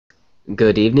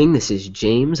Good evening. This is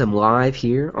James. I'm live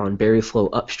here on Berryflow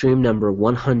Upstream number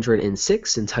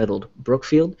 106, entitled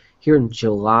Brookfield, here in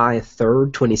July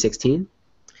 3rd, 2016.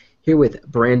 Here with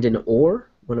Brandon Orr,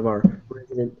 one of our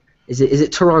resident. Is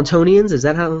it Torontonians? Is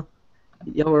that how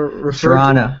y'all are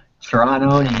referred to?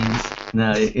 Toronto.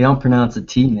 No, you don't pronounce a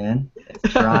T, man.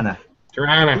 It's Toronto.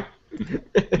 Toronto.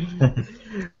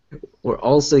 We're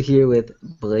also here with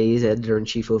Blaze,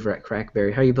 editor-in-chief over at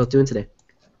Crackberry. How are you both doing today?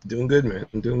 Doing good, man.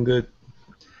 I'm doing good.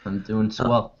 I'm doing so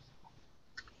well.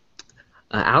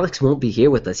 Alex won't be here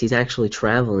with us. He's actually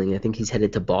traveling. I think he's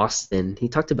headed to Boston. He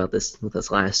talked about this with us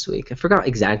last week. I forgot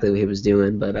exactly what he was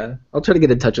doing, but I'll try to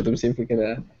get in touch with him, see if we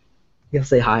can he'll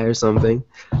say hi or something.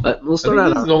 But we'll I start think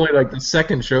out. this is only like the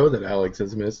second show that Alex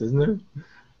has missed, isn't it?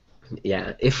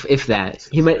 Yeah, if that.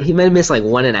 He might miss like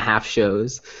 1.5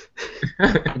 shows.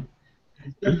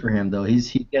 Good for him though.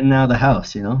 He's getting out of the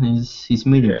house, you know. He's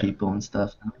meeting Yeah. people and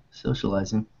stuff,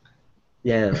 socializing.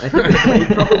 Yeah, I think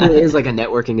it probably is like a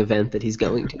networking event that he's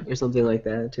going to or something like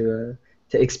that to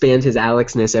expand his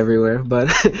Alexness everywhere.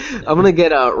 But I'm gonna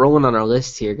get rolling on our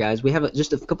list here, guys. We have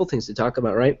just a couple things to talk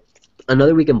about, right?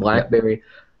 Another week in BlackBerry.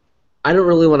 I don't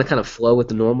really want to kind of flow with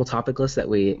the normal topic list that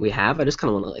we have. I just kind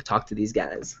of want to like talk to these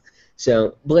guys.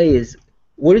 So, Blaze,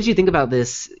 what did you think about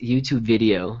this YouTube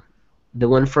video, the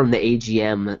one from the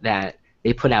AGM that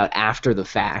they put out after the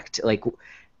fact? Like,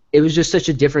 it was just such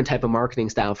a different type of marketing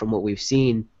style from what we've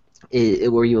seen.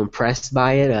 Were you impressed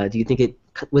by it? Do you think it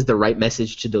was the right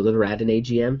message to deliver at an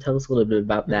AGM? Tell us a little bit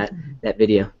about that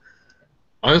video.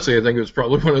 Honestly, I think it was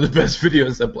probably one of the best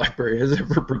videos that BlackBerry has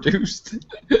ever produced.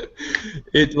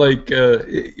 It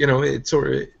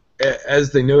sort of,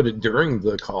 as they noted during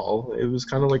the call, it was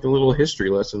kind of like a little history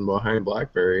lesson behind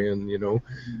BlackBerry, and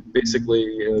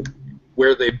basically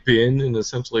where they've been and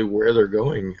essentially where they're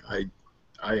going.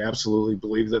 I absolutely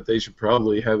believe that they should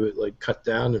probably have it like cut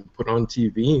down and put on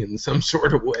TV in some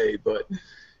sort of way, but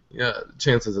yeah, the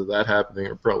chances of that happening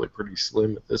are probably pretty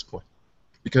slim at this point.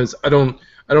 Because I don't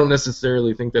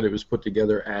necessarily think that it was put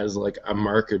together as like a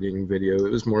marketing video.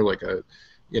 It was more like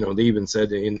they even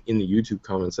said in the YouTube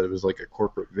comments that it was like a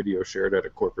corporate video shared at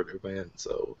a corporate event.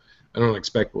 So I don't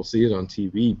expect we'll see it on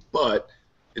TV, but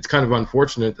it's kind of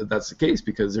unfortunate that that's the case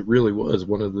because it really was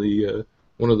one of the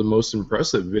most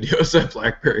impressive videos that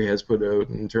BlackBerry has put out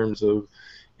in terms of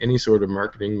any sort of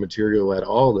marketing material at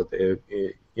all that they have,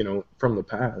 from the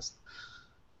past.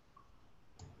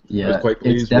 Yeah, I was quite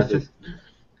pleased with it.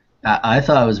 I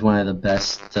thought it was one of the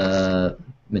best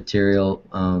material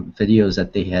videos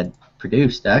that they had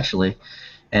produced, actually.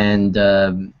 And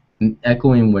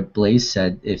echoing what Blaze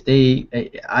said, I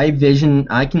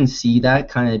can see that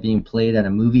kind of being played at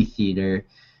a movie theater,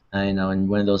 in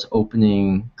one of those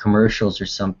opening commercials or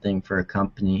something for a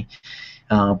company.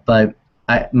 But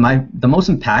the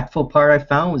most impactful part I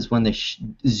found was when they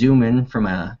zoom in from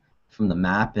the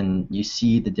map and you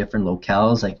see the different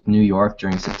locales, like New York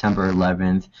during September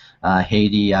 11th,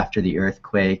 Haiti after the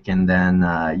earthquake, and then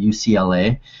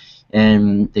UCLA,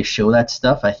 and they show that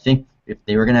stuff. I think if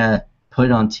they were gonna put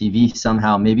it on TV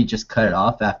somehow, maybe just cut it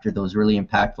off after those really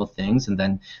impactful things, and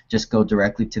then just go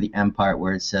directly to the end part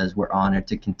where it says we're honored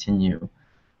to continue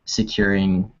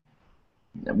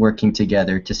working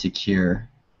together to secure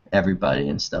everybody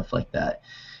and stuff like that.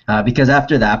 Because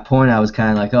after that point, I was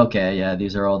kind of like, okay, yeah,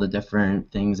 these are all the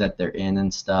different things that they're in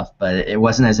and stuff, but it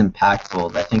wasn't as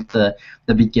impactful. I think the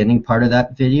beginning part of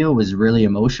that video was really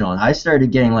emotional, and I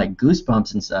started getting like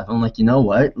goosebumps and stuff. I'm like, you know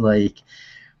what? Like,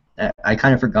 I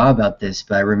kind of forgot about this,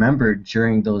 but I remember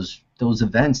during those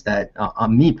events that,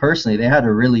 on me personally, they had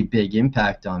a really big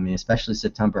impact on me, especially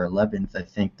September 11th. I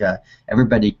think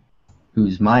everybody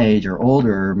who's my age or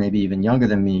older, or maybe even younger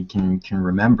than me, can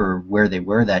remember where they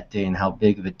were that day and how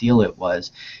big of a deal it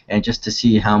was, and just to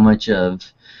see how much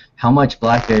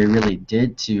BlackBerry really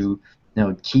did to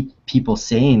keep people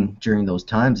sane during those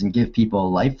times and give people a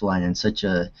lifeline in such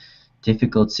a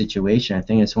difficult situation. I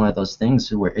think it's one of those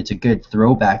things where it's a good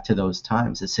throwback to those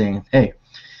times. It's saying, hey,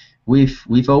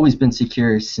 we've always been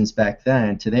secure since back then,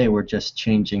 and today we're just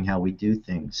changing how we do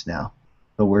things now,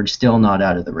 but we're still not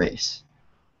out of the race.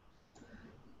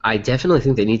 I definitely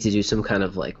think they need to do some kind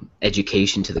of like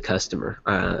education to the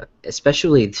customer,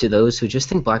 especially to those who just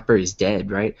think BlackBerry's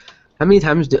dead, right? How many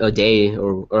times a day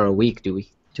or a week do we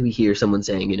hear someone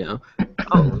saying,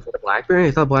 oh, is it BlackBerry?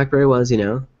 I thought BlackBerry was,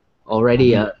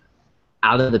 already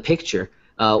out of the picture.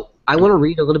 I want to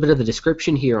read a little bit of the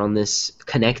description here on this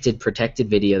connected, protected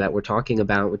video that we're talking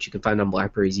about, which you can find on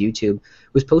BlackBerry's YouTube.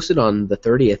 It was posted on the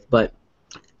 30th, but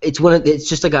it's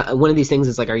just like one of these things.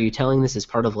 It's like, are you telling this as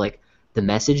part of like the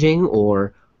messaging,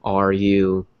 or are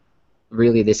you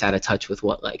really this out of touch with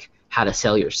what like how to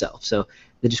sell yourself. So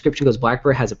the description goes,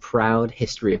 BlackBerry has a proud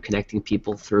history of connecting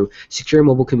people through secure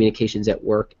mobile communications at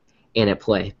work and at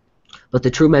play. But the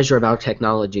true measure of our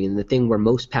technology and the thing we're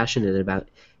most passionate about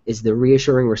is the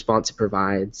reassuring response it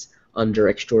provides under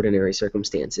extraordinary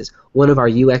circumstances. One of our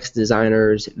UX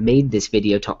designers made this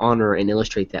video to honor and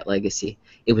illustrate that legacy.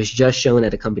 It was just shown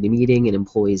at a company meeting, and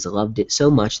employees loved it so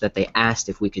much that they asked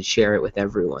if we could share it with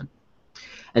everyone.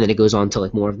 And then it goes on to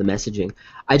like more of the messaging.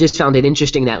 I just found it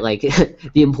interesting that like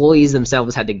the employees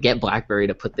themselves had to get BlackBerry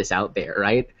to put this out there,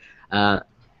 right?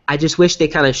 I just wish they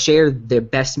kind of shared their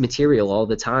best material all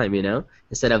the time, you know,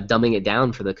 instead of dumbing it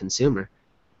down for the consumer.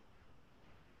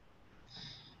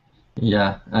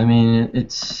 Yeah, I mean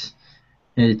it's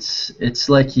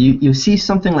like you see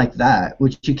something like that,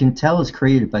 which you can tell is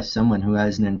created by someone who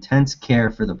has an intense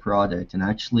care for the product and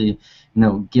actually,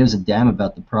 gives a damn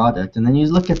about the product. And then you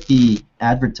look at the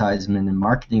advertisement and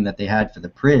marketing that they had for the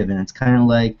Priv, and it's kind of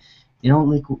like,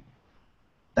 like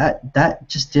that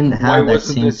just didn't have Why that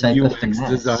wasn't same this type of UX finesse.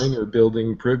 designer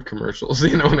building Priv commercials?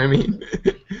 You know what I mean?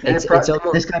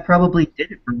 This guy probably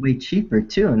did it for way cheaper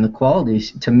too, and the quality,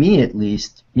 to me at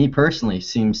least, me personally,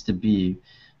 seems to be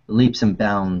leaps and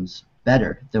bounds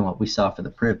better than what we saw for the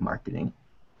Priv marketing.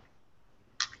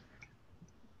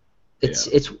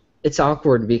 It's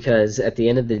awkward because at the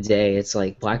end of the day, it's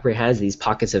like BlackBerry has these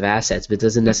pockets of assets, but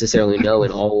doesn't necessarily know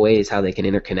in all ways how they can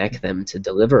interconnect them to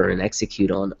deliver and execute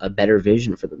on a better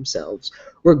vision for themselves.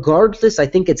 Regardless, I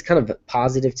think it's kind of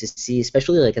positive to see,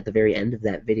 especially like at the very end of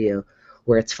that video,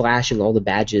 where it's flashing all the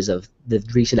badges of the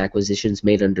recent acquisitions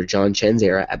made under John Chen's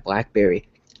era at BlackBerry,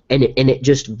 and it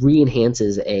just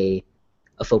re-enhances a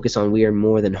focus on we are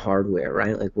more than hardware,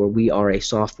 right? Like where we are a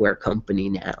software company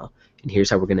now, and here's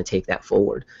how we're going to take that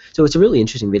forward. So it's a really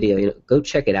interesting video. Go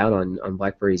check it out on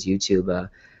BlackBerry's YouTube.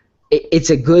 It's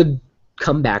a good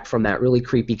comeback from that really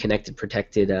creepy connected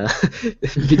protected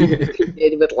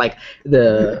video with like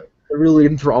the really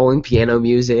enthralling piano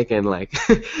music and like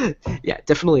yeah,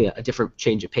 definitely a different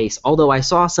change of pace. Although I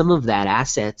saw some of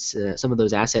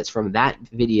those assets from that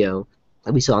video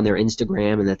that we saw on their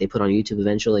Instagram and that they put on YouTube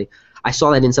eventually. I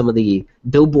saw that in some of the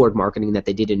billboard marketing that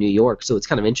they did in New York. So it's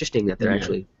kind of interesting that they're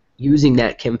actually using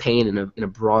that campaign in a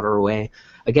broader way.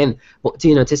 Again,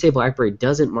 to say BlackBerry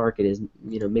doesn't market is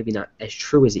maybe not as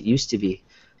true as it used to be,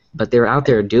 but they're out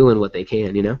there doing what they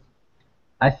can.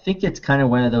 I think it's kind of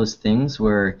one of those things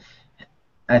where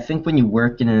I think when you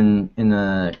work in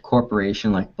a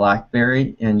corporation like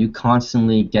BlackBerry and you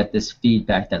constantly get this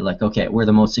feedback that like, okay, we're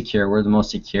the most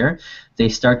secure, they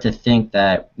start to think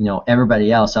that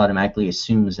everybody else automatically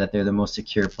assumes that they're the most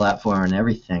secure platform and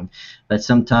everything. But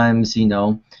sometimes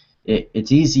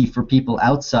it's easy for people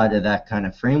outside of that kind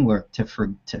of framework to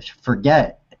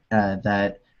forget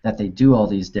that they do all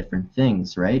these different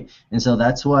things, right? And so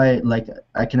that's why, like,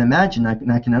 I can imagine,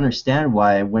 I can understand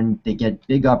why when they get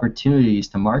big opportunities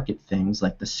to market things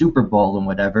like the Super Bowl and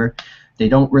whatever, they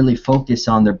don't really focus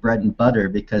on their bread and butter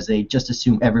because they just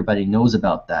assume everybody knows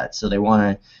about that. So they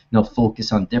want to,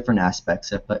 focus on different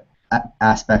aspects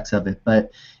of it.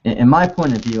 But in my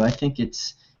point of view, I think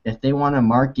it's if they want to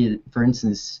market, for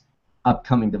instance,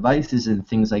 upcoming devices and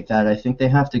things like that, I think they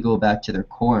have to go back to their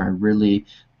core and really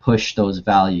push those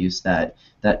values that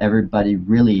everybody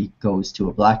really goes to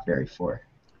a BlackBerry for.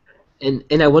 And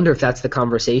I wonder if that's the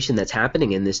conversation that's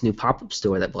happening in this new pop-up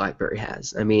store that BlackBerry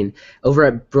has. I mean, over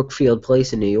at Brookfield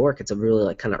Place in New York, it's a really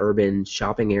like kind of urban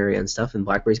shopping area and stuff, and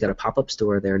BlackBerry's got a pop-up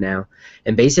store there now.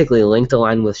 And basically linked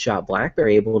line with Shop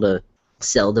BlackBerry, able to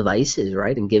sell devices,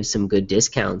 right, and give some good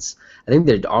discounts. I think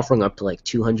they're offering up to like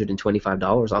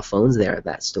 $225 off phones there at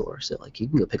that store. So like you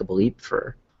can go pick up a Leap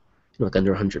for like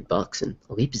under $100, and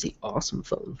a Leap is the awesome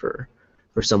phone for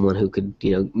someone who could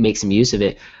make some use of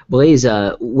it. Blaze,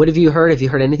 what have you heard? Have you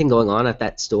heard anything going on at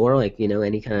that store? Like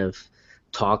any kind of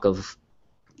talk of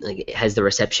like has the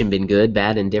reception been good,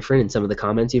 bad, and different in some of the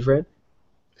comments you've read?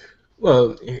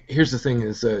 Well, here's the thing: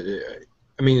 is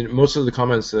I mean, most of the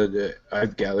comments that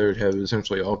I've gathered have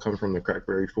essentially all come from the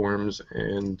Crackberry forums,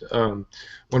 and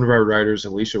one of our writers,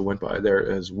 Alicia, went by there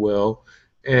as well.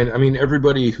 And I mean,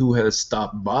 everybody who has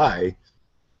stopped by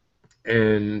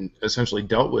and essentially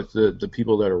dealt with the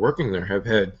people that are working there have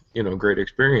had great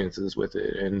experiences with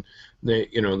it, and they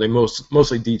they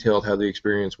mostly detailed how the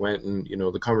experience went and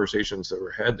the conversations that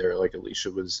were had there. Like Alicia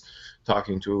was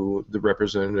talking to the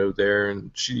representative there,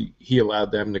 and he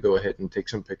allowed them to go ahead and take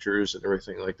some pictures and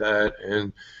everything like that.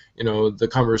 And the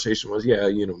conversation was,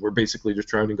 we're basically just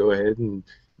trying to go ahead and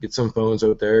get some phones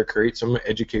out there, create some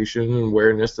education and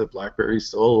awareness that BlackBerry's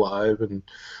still alive and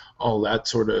all that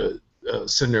sort of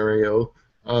scenario.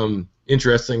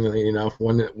 Interestingly enough,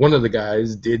 one of the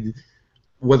guys did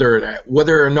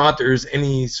whether or not there's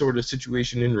any sort of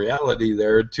situation in reality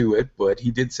there to it, but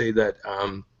he did say that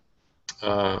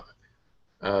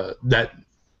that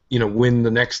when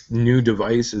the next new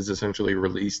device is essentially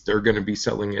released, they're going to be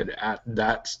selling it at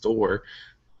that store.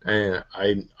 And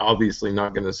I'm obviously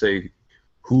not going to say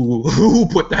who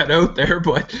put that out there,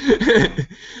 but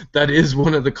that is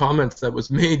one of the comments that was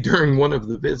made during one of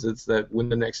the visits, that when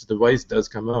the next device does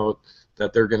come out,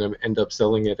 that they're going to end up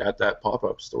selling it at that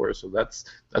pop-up store. So that's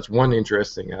one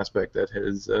interesting aspect that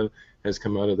has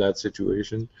come out of that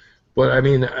situation. But I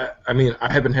mean,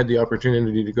 I haven't had the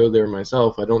opportunity to go there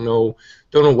myself. I don't know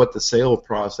what the sale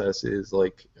process is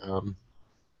like.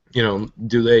 Do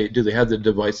they have the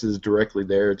devices directly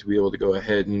there to be able to go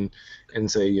ahead and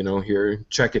say, here,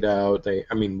 check it out?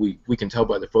 We can tell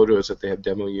by the photos that they have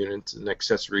demo units and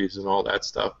accessories and all that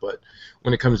stuff. But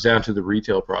when it comes down to the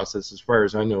retail process, as far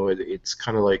as I know, it's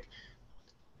kind of like,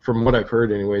 from what I've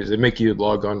heard anyways, they make you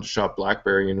log on to Shop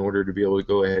BlackBerry in order to be able to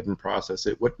go ahead and process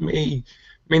it. What may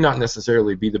not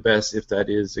necessarily be the best if that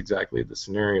is exactly the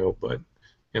scenario, but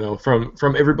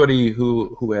from everybody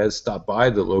who has stopped by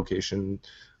the location,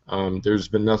 there's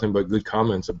been nothing but good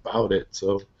comments about it.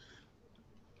 So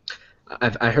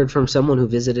I heard from someone who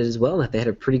visited as well that they had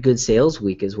a pretty good sales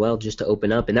week as well, just to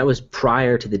open up, and that was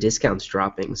prior to the discounts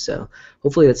dropping. So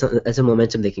hopefully that's a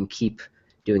momentum they can keep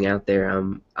doing out there.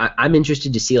 I'm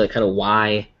interested to see like kind of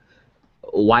why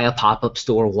a pop-up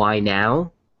store, why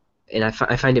now, and I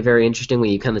find it very interesting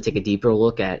when you kind of take a deeper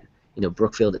look at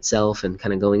Brookfield itself and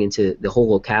kind of going into the whole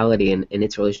locality and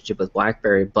its relationship with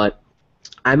BlackBerry. But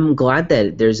I'm glad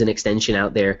that there's an extension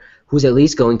out there who's at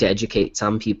least going to educate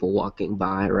some people walking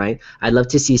by, right? I'd love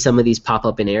to see some of these pop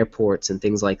up in airports and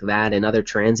things like that, and other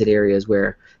transit areas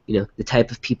where the type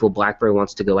of people BlackBerry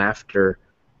wants to go after,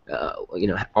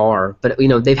 are. But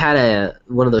they've had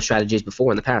one of those strategies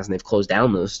before in the past, and they've closed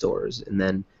down those stores, and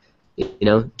then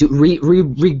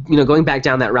going back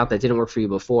down that route that didn't work for you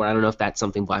before. I don't know if that's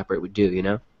something BlackBerry would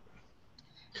do.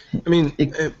 I mean,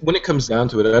 when it comes down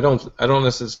to it, I don't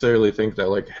necessarily think that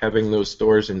like having those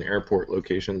stores in airport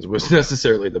locations was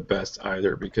necessarily the best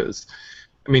either, because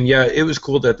yeah, it was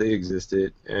cool that they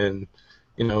existed, and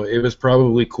it was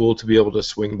probably cool to be able to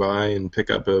swing by and pick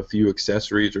up a few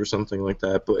accessories or something like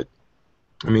that. But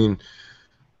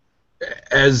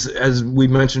as we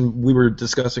mentioned, we were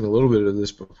discussing a little bit of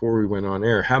this before we went on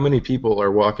air. How many people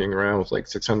are walking around with like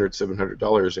 $600,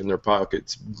 $700 in their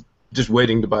pockets, just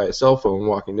waiting to buy a cell phone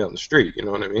walking down the street? You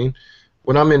know what I mean?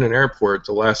 When I'm in an airport,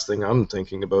 the last thing I'm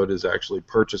thinking about is actually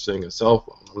purchasing a cell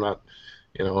phone.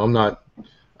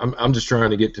 I'm just trying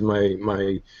to get to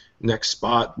my next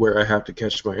spot where I have to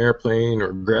catch my airplane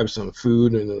or grab some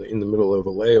food in the middle of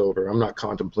a layover. I'm not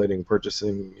contemplating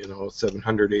purchasing, $700,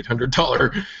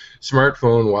 $800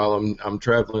 smartphone while I'm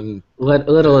traveling. Let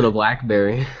alone a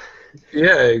BlackBerry.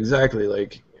 Yeah, exactly.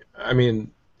 Like,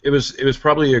 it was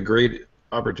probably a great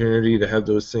opportunity to have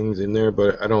those things in there,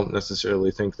 but I don't necessarily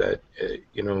think that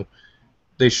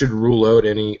they should rule out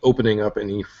opening up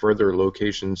any further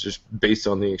locations just based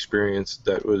on the experience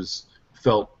that was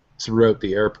felt throughout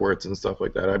the airports and stuff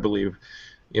like that. I believe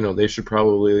they should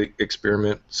probably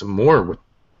experiment some more with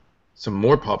some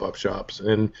more pop-up shops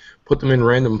and put them in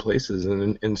random places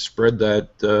and spread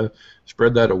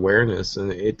that awareness.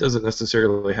 And it doesn't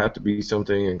necessarily have to be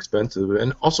something expensive.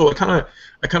 And also, I kind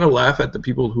of laugh at the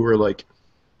people who are like,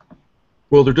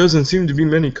 well, there doesn't seem to be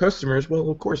many customers. Well,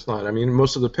 of course not.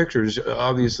 Most of the pictures,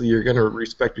 obviously, you're going to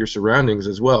respect your surroundings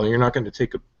as well. You're not going to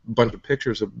take a bunch of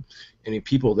pictures of any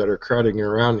people that are crowding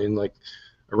around in like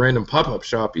a random pop-up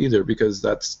shop either, because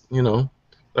that's not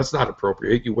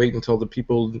appropriate. You wait until the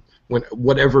people,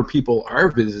 whatever people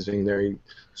are visiting there, you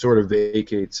sort of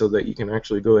vacate so that you can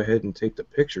actually go ahead and take the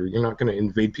picture. You're not going to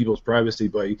invade people's privacy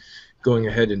by going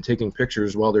ahead and taking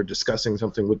pictures while they're discussing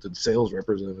something with the sales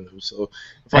representative. So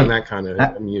I find that kind of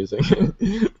amusing.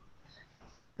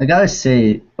 I gotta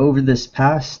say, over this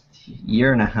past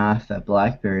year and a half at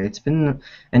BlackBerry, it's been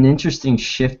an interesting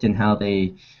shift in how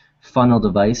they funnel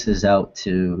devices out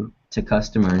to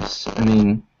customers.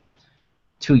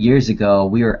 2 years ago,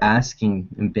 we were asking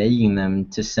and begging them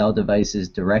to sell devices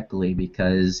directly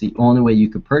because the only way you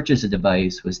could purchase a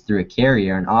device was through a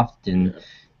carrier, and often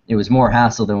it was more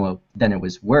hassle than it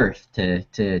was worth to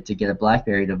get a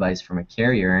BlackBerry device from a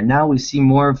carrier. And now we see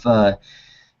more of a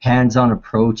hands-on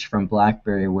approach from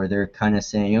BlackBerry where they're kind of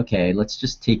saying, okay, let's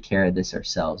just take care of this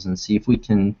ourselves and see if we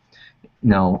can,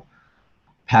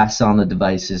 pass on the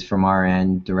devices from our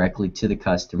end directly to the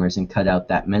customers and cut out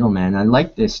that middleman. I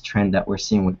like this trend that we're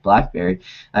seeing with BlackBerry.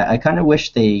 I kind of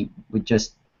wish they would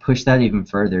just push that even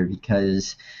further,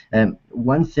 because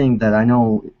one thing that I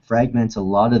know fragments a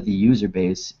lot of the user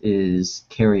base is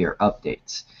carrier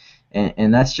updates.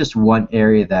 And that's just one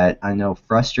area that I know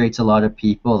frustrates a lot of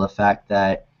people, the fact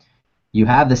that you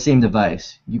have the same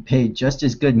device. You pay just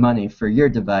as good money for your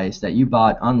device that you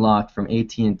bought unlocked from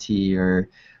AT&T or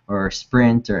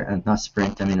Sprint, or not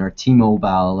Sprint, I mean, or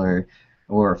T-Mobile,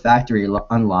 or factory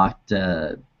unlocked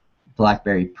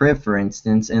BlackBerry Priv, for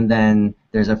instance, and then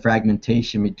there's a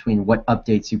fragmentation between what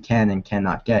updates you can and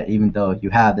cannot get, even though you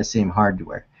have the same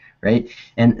hardware, right?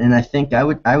 And I think I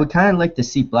would kind of like to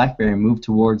see BlackBerry move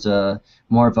towards a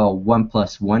more of a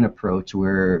 1+1 approach,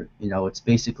 where it's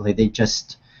basically they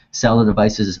just sell the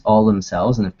devices all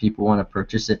themselves, and if people want to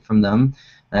purchase it from them,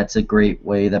 that's a great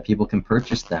way that people can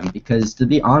purchase them. Because to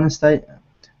be honest,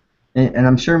 and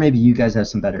I'm sure maybe you guys have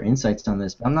some better insights on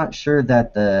this, but I'm not sure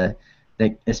that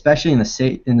especially in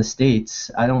the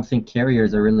States, I don't think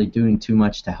carriers are really doing too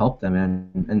much to help them,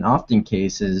 and often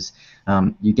cases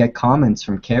you get comments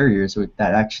from carriers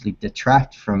that actually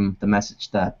detract from the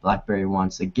message that BlackBerry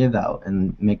wants to give out,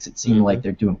 and makes it seem like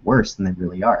they're doing worse than they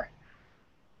really are.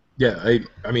 Yeah,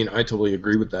 I mean, I totally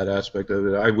agree with that aspect of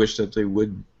it. I wish that they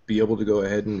would be able to go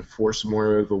ahead and force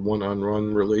more of a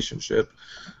one-on-one relationship.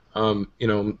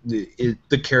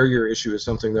 The carrier issue is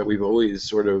something that we've always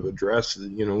sort of addressed.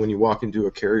 When you walk into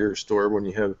a carrier store, when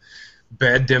you have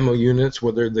bad demo units,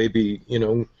 whether they be,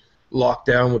 locked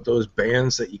down with those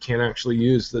bands that you can't actually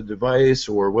use the device,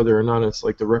 or whether or not it's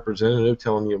like the representative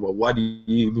telling you, well, why do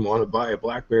you even want to buy a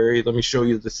BlackBerry? Let me show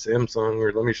you the Samsung,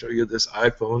 or let me show you this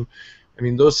iPhone. I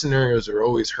mean, those scenarios are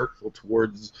always hurtful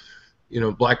towards,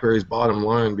 BlackBerry's bottom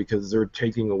line, because they're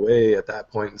taking away at that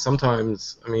point. And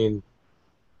sometimes, I mean,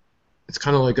 it's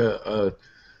kind of like a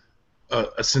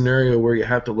scenario where you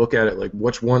have to look at it like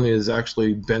which one is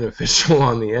actually beneficial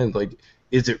on the end. Like,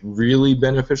 is it really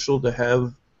beneficial to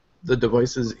have the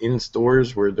devices in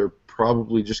stores where they're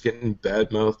probably just getting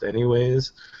bad-mouthed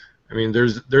anyways? I mean,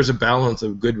 there's a balance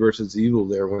of good versus evil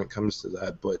there when it comes to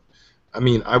that. But I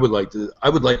mean, I would like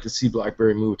to see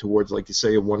BlackBerry move towards, like you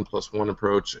say, a 1+1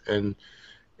 approach, and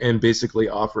basically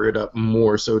offer it up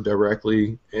more so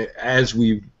directly, as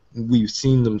we've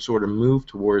seen them sort of move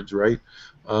towards, right?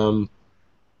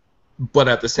 But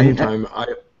at the same time,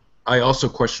 I also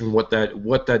question what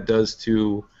that does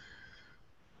to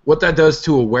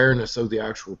awareness of the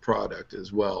actual product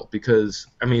as well, because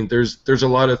I mean, there's a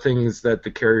lot of things that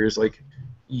the carriers, like,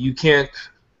 you can't.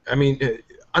 I mean,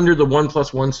 under the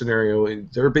 1+1 scenario,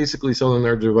 they're basically selling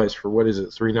their device for, what is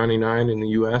it, $399 in the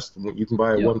U.S. You can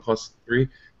buy a 1+3.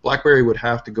 BlackBerry would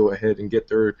have to go ahead and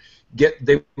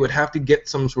they would have to get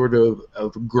some sort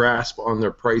of grasp on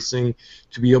their pricing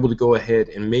to be able to go ahead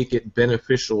and make it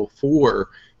beneficial for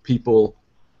people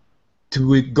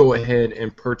to go ahead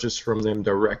and purchase from them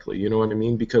directly. You know what I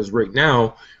mean? Because right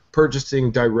now,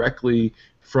 purchasing directly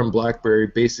from BlackBerry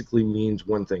basically means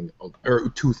one thing, or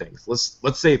two things.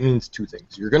 Let's say it means two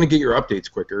things. You're going to get your updates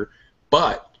quicker,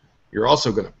 but you're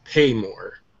also going to pay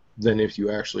more than if you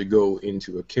actually go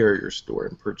into a carrier store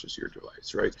and purchase your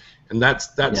device, right? And that's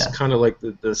kind of like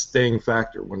the staying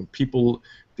factor. When people,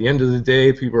 at the end of the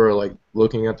day, people are like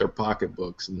looking at their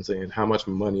pocketbooks and saying, how much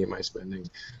money am I spending?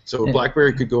 So if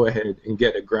BlackBerry could go ahead and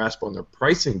get a grasp on their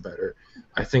pricing better,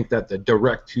 I think that the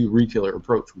direct-to-retailer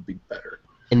approach would be better.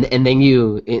 And then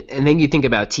you think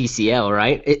about TCL,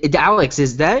 right? Alex,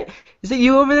 is that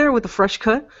you over there with the fresh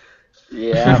cut?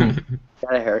 Yeah,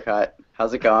 got a haircut.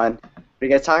 How's it going? What are you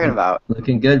guys talking about?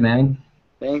 Looking good, man.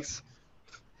 Thanks.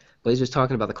 Blaze was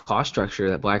talking about the cost structure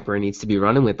that BlackBerry needs to be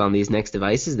running with on these next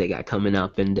devices they got coming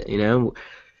up, and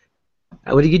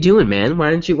what are you doing, man? Why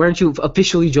aren't you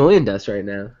officially joined us right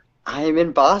now? I'm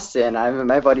in Boston. I'm in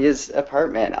my buddy's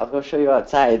apartment. I'll go show you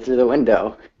outside through the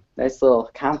window. Nice little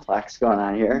complex going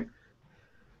on here.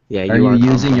 Yeah, are you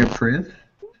using your Priv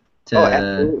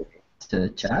to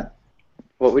chat?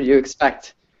 What would you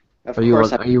expect? Are you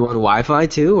on Wi-Fi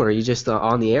too, or are you just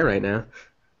on the air right now?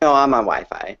 No, I'm on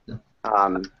Wi-Fi.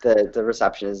 The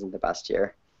reception isn't the best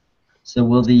here. So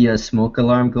will the smoke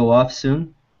alarm go off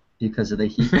soon because of the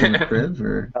heat in the Priv,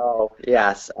 or? Oh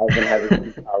yes, I've been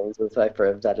having problems with my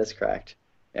Priv. That is correct.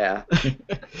 Yeah.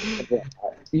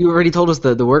 You already told us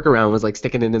the workaround was like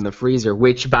sticking it in the freezer,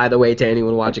 which, by the way, to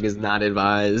anyone watching, is not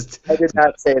advised. I did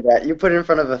not say that. You put it in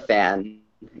front of a fan,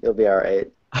 you'll be all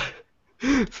right.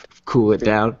 Cool it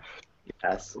down.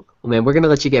 Yes. Well, man, we're gonna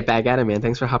let you get back at it, man.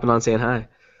 Thanks for hopping on, saying hi.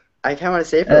 I kind of want to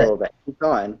stay for a little bit. Keep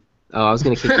going. Oh, I was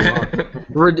gonna kick you off.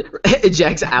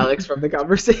 Ejects Alex from the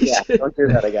conversation. Yeah, don't do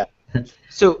that again.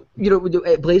 So,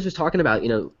 Blaze was talking about,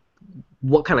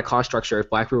 what kind of cost structure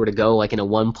if BlackBerry were to go like in a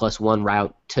 1+1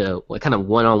 route to kind of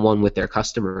one-on-one with their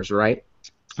customers, right?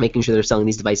 making sure they're selling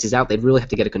these devices out, they'd really have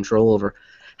to get a control over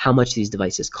how much these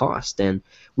devices cost. And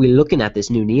we're looking at this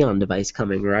new Neon device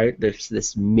coming, right? There's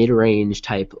this mid-range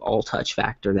type all-touch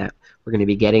factor that we're going to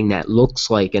be getting that looks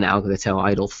like an Alcatel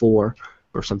Idol 4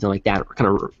 or something like that, kind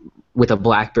of with a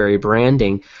BlackBerry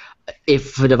branding.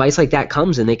 If a device like that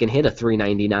comes and they can hit a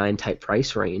 $399 type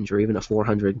price range or even a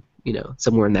 $400,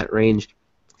 somewhere in that range,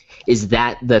 is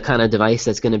that the kind of device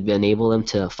that's going to enable them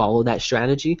to follow that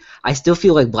strategy? I still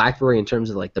feel like BlackBerry, in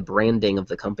terms of like the branding of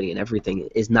the company and everything,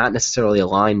 is not necessarily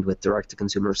aligned with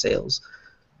direct-to-consumer sales.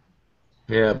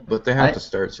 Yeah, but they have to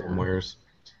start somewheres.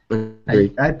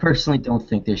 I personally don't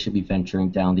think they should be venturing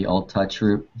down the alt-touch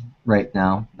route right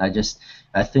now.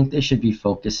 I think they should be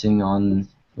focusing on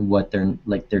what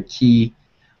their key,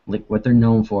 like what they're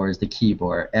known for is the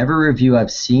keyboard. Every review I've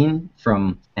seen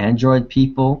from Android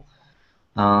people,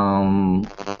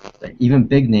 even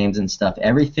big names and stuff,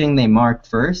 everything they mark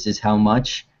first is how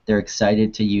much they're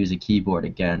excited to use a keyboard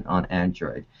again on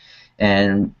Android.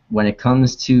 And when it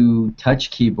comes to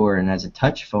touch keyboard and as a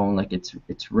touch phone, like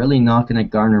it's really not going to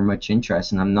garner much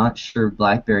interest. And I'm not sure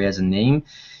BlackBerry as a name,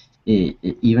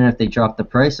 even if they drop the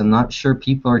price, I'm not sure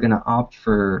people are going to opt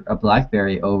for a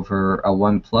BlackBerry over a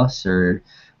OnePlus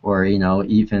or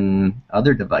even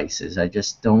other devices. I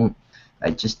don't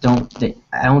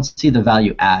see the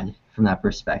value add from that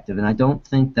perspective, and I don't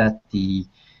think that the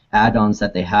add-ons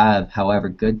that they have, however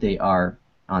good they are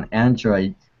on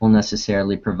Android, will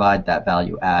necessarily provide that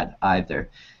value add either.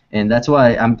 And that's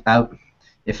why I'm out.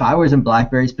 If I was in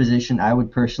BlackBerry's position, I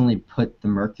would personally put the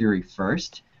Mercury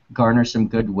first, garner some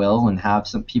goodwill, and have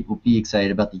some people be excited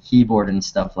about the keyboard and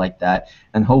stuff like that,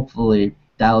 and hopefully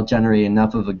that'll generate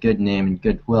enough of a good name and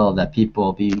goodwill that people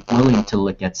will be willing to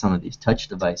look at some of these touch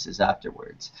devices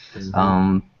afterwards.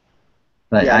 Mm-hmm.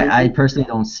 But yeah, I personally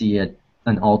don't see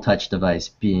an all-touch device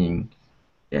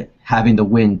having the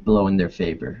wind blow in their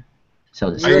favor,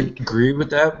 so to speak. I agree with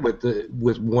that,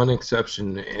 with one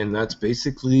exception, and that's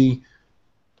basically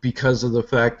because of the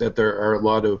fact that there are a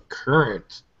lot of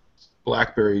current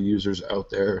BlackBerry users out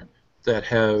there that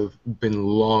have been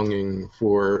longing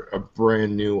for a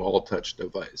brand new all-touch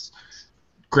device.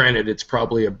 Granted, it's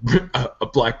probably a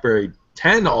BlackBerry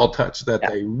 10 all-touch that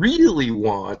they really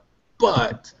want,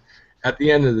 but at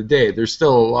the end of the day, there's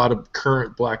still a lot of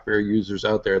current BlackBerry users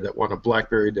out there that want a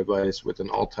BlackBerry device with an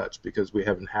all-touch because we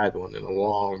haven't had one in a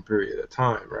long period of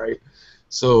time, right?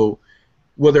 So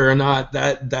whether or not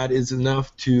that is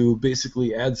enough to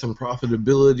basically add some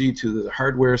profitability to the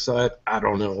hardware side, I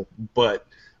don't know, but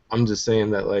I'm just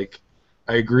saying that, like,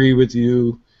 I agree with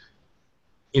you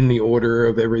in the order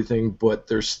of everything, but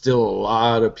there's still a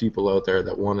lot of people out there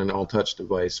that want an all-touch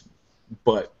device.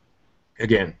 But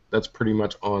again, that's pretty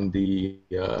much on the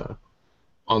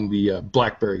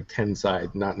BlackBerry 10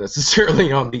 side, not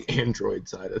necessarily on the Android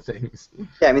side of things.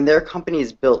 Yeah, I mean, there are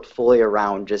companies built fully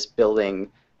around just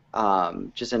building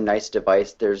just a nice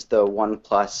device. There's the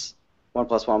OnePlus 1,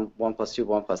 OnePlus 2,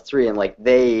 OnePlus 3, and like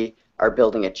they are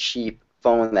building a cheap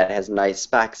phone that has nice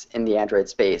specs in the Android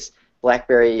space.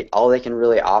 BlackBerry, all they can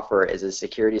really offer is a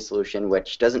security solution,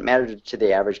 which doesn't matter to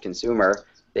the average consumer.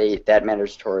 That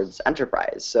matters towards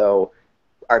enterprise. So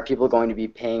are people going to be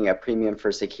paying a premium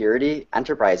for security?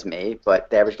 Enterprise may, but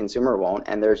the average consumer won't.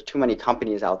 And there's too many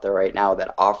companies out there right now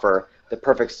that offer the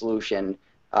perfect solution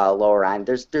lower end.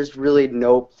 There's really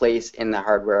no place in the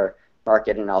hardware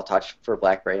market in all-touch for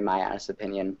BlackBerry, in my honest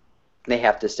opinion. They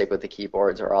have to stick with the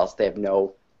keyboards, or else they have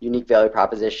no unique value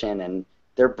proposition, and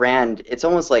their brand, it's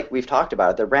almost like we've talked about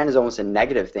it, their brand is almost a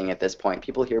negative thing at this point.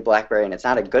 People hear BlackBerry and it's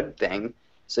not a good thing,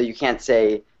 so you can't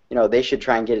say, they should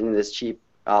try and get into this cheap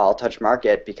all-touch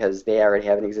market because they already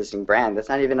have an existing brand. That's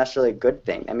not even necessarily a good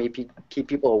thing. I mean, keep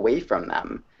people away from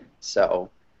them. So,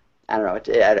 I don't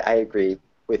know, I agree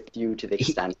with you to the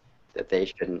extent that they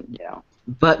shouldn't,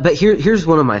 But here's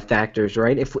one of my factors,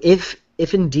 right?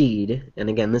 If indeed, and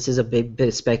again, this is a big bit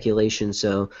of speculation,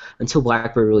 so until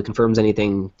BlackBerry really confirms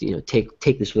anything,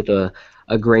 take this with a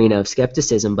grain of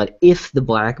skepticism. But if the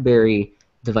BlackBerry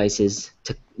devices,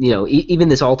 even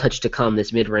this all-touch to come,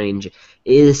 this mid-range,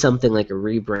 is something like a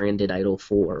rebranded Idol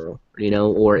 4,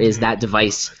 or is that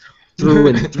device through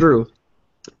and through,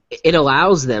 it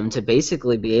allows them to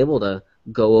basically be able to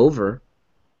go over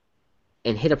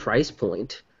and hit a price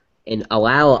point and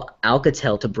allow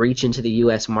Alcatel to breach into the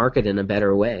U.S. market in a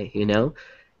better way,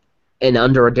 and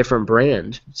under a different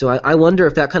brand. So I wonder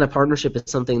if that kind of partnership is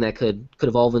something that could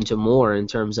evolve into more in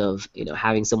terms of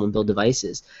having someone build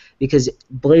devices. Because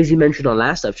Blaze, you mentioned on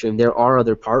last upstream, there are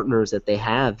other partners that they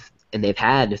have and they've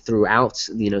had throughout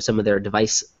some of their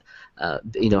device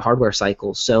hardware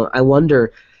cycles. So I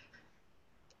wonder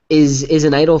is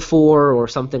an Idol 4 or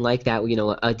something like that,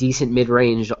 a decent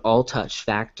mid-range all-touch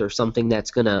factor, something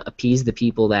that's going to appease the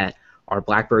people that are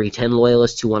BlackBerry 10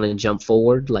 loyalists who want to jump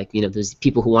forward, like, there's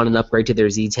people who want an upgrade to their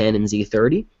Z10 and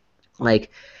Z30.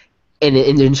 Like, and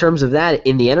in terms of that,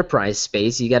 in the enterprise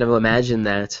space, you got to imagine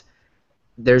that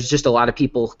there's just a lot of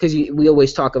people, because we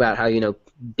always talk about how,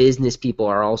 business people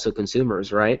are also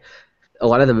consumers, right? A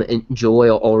lot of them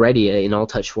enjoy already an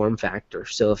all-touch form factor.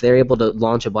 So if they're able to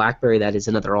launch a BlackBerry that is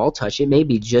another all-touch, it may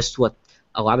be just what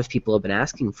a lot of people have been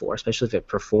asking for, especially if it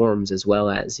performs as well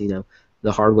as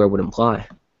the hardware would imply.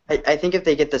 I think if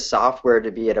they get the software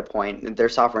to be at a point, their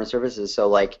software and services, so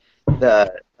like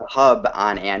the hub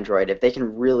on Android, if they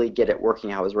can really get it working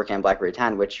how it was working on BlackBerry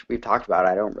 10, which we've talked about,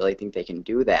 I don't really think they can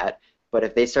do that. But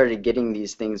if they started getting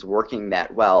these things working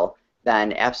that well,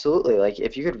 then absolutely, like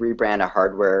if you could rebrand a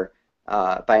hardware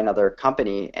by another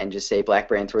company and just say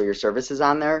BlackBerry and throw your services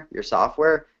on there, your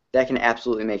software, that can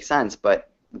absolutely make sense. But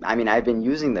I mean, I've been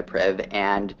using the Priv,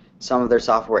 and some of their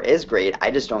software is great. I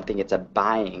just don't think it's a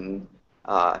buying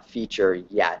feature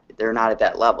yet. They're not at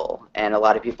that level, and a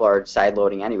lot of people are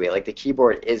sideloading anyway. Like the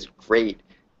keyboard is great,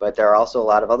 but there are also a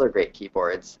lot of other great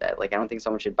keyboards. That, like, I don't think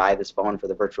someone should buy this phone for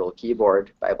the virtual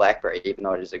keyboard by BlackBerry, even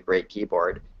though it is a great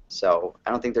keyboard. So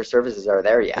I don't think their services are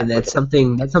there yet. And that's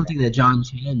something that John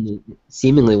Chan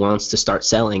seemingly wants to start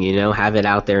selling. Have it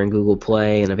out there in Google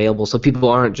Play and available, so people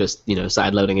aren't just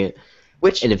sideloading it.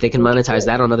 And if they can monetize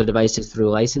that on other devices through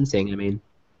licensing, I mean,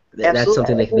 that's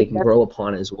something they can grow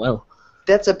upon as well.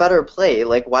 That's a better play.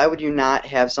 Like, why would you not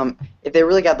have some? If they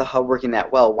really got the hub working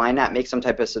that well, why not make some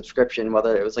type of subscription,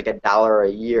 whether it was like $1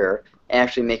 a year, and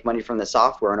actually make money from the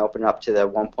software and open it up to the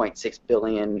 1.6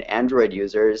 billion Android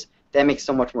users? That makes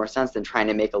so much more sense than trying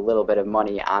to make a little bit of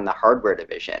money on the hardware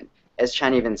division. As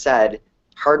Chen even said,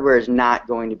 hardware is not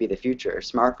going to be the future.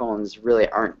 Smartphones really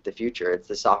aren't the future. It's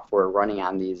the software running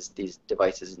on these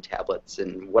devices and tablets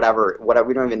and whatever.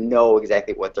 We don't even know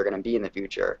exactly what they're going to be in the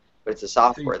future, but it's the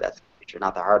software that's the future,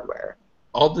 not the hardware.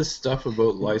 All this stuff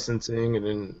about licensing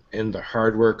and the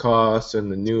hardware costs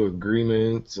and the new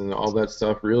agreements and all that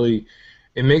stuff, really,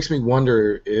 it makes me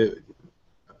wonder.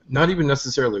 Not even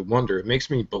necessarily wonder. It makes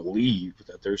me believe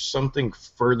that there's something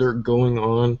further going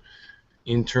on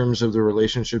in terms of the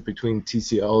relationship between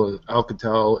TCL and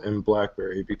Alcatel and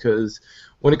BlackBerry, because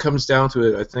when it comes down to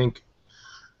it,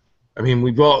 I mean,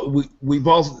 we've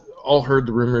all heard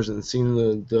the rumors and seen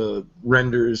the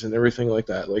renders and everything like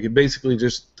that. Like, it basically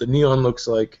just, the neon looks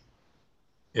like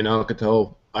an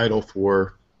Alcatel Idol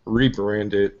 4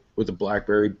 rebranded with a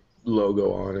BlackBerry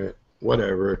logo on it,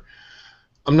 whatever.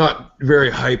 I'm not very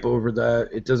hype over that.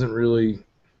 It doesn't really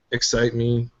excite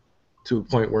me to a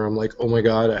point where I'm like, oh my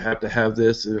god, I have to have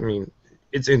this. I mean,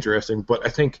 it's interesting, but I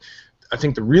think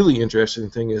the really interesting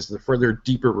thing is the further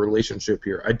deeper relationship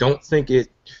here. I don't think it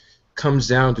comes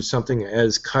down to something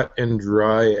as cut and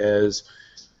dry as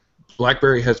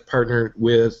BlackBerry has partnered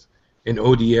with an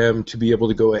ODM to be able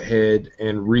to go ahead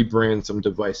and rebrand some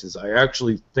devices. I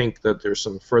actually think that there's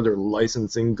some further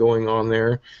licensing going on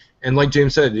there. And like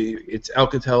James said, it's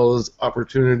Alcatel's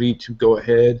opportunity to go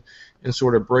ahead and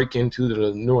sort of break into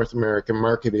the North American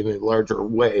market in a larger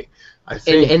way. I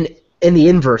think, and the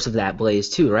inverse of that, Blaze,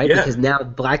 too, right? Yeah. Because now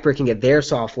BlackBerry can get their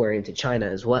software into China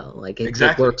as well. Like,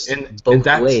 it works and both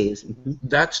ways.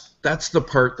 That's the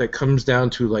part that comes down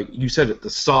to, like you said, it,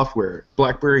 the software.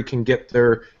 BlackBerry can get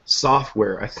their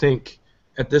software. I think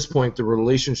at this point the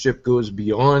relationship goes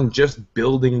beyond just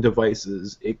building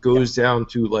devices. It goes down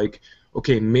to, like,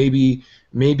 okay, maybe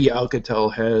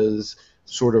Alcatel has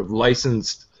sort of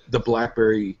licensed the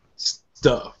BlackBerry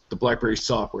stuff, the BlackBerry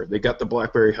software. They got the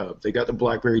BlackBerry Hub. They got the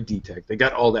BlackBerry DTEC. They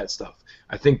got all that stuff.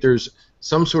 I think there's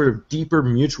some sort of deeper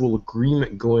mutual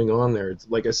agreement going on there. It's,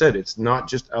 like I said, it's not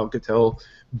just Alcatel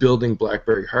building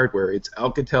BlackBerry hardware. It's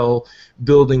Alcatel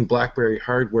building BlackBerry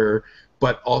hardware,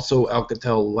 but also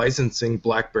Alcatel licensing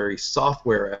BlackBerry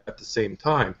software at the same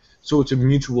time. So it's a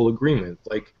mutual agreement.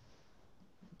 Like,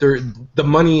 the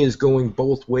money is going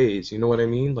both ways. You know what I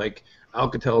mean? Like,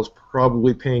 Alcatel is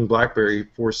probably paying BlackBerry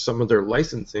for some of their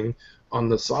licensing on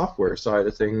the software side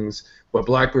of things, but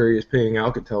BlackBerry is paying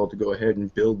Alcatel to go ahead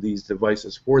and build these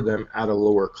devices for them at a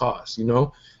lower cost. You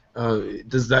know,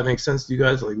 does that make sense to you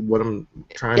guys? Like, what I'm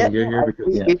trying to get here? Because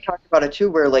we've talked about it too,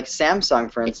 where like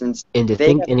Samsung, for instance, and to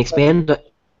think and expand.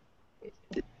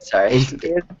 Sorry.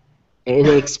 And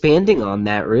expanding on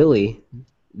that, really,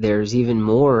 there's even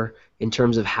more in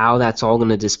terms of how that's all going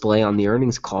to display on the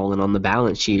earnings call and on the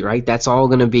balance sheet, right? That's all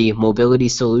going to be mobility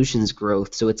solutions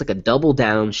growth. So it's like a double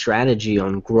down strategy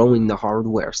on growing the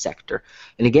hardware sector.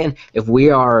 And again, if we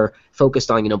are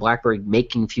focused on, BlackBerry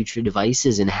making future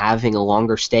devices and having a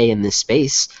longer stay in this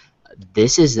space,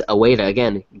 this is a way to,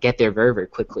 again, get there very, very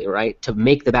quickly, right? To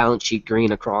make the balance sheet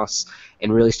green across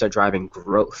and really start driving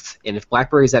growth. And if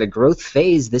BlackBerry's at a growth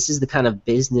phase, this is the kind of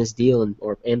business deal and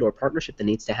or partnership that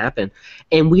needs to happen.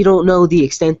 And we don't know the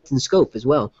extent and scope as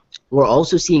well. We're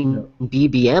also seeing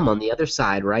BBM on the other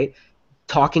side, right?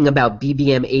 Talking about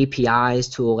BBM APIs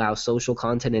to allow social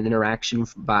content and interaction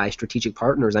by strategic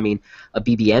partners. I mean, a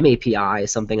BBM API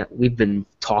is something that we've been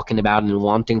talking about and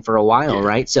wanting for a while,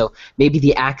 right? So maybe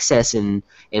the access and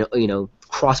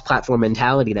cross-platform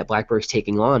mentality that BlackBerry's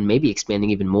taking on may be expanding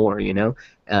even more,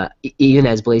 even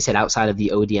as Blaze said, outside of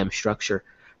the ODM structure.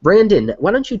 Brandon,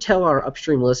 why don't you tell our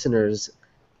upstream listeners,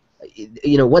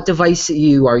 what device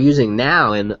you are using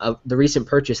now and the recent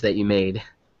purchase that you made?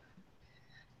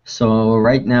 So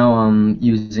right now I'm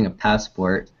using a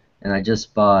Passport, and I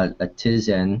just bought a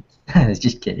Tizen.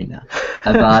 Just kidding now.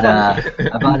 I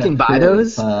bought you can buy Priv,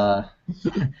 those? I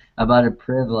bought a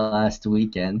Priv last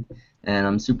weekend, and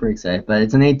I'm super excited. But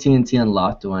it's an AT&T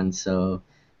unlocked one, so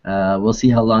we'll see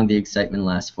how long the excitement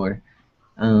lasts for.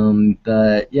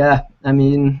 But yeah, I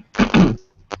mean,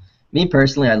 me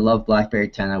personally, I love BlackBerry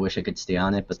 10. I wish I could stay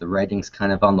on it, but the writing's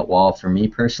kind of on the wall for me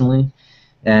personally,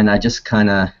 and I just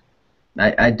kind of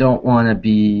I don't want to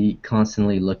be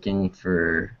constantly looking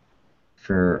for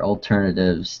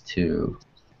alternatives to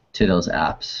those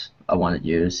apps I want to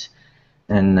use.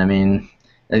 And I mean,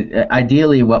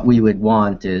 ideally what we would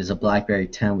want is a BlackBerry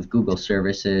 10 with Google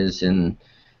services and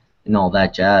all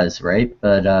that jazz, right?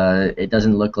 But it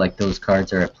doesn't look like those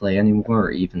cards are at play anymore,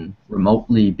 or even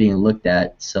remotely being looked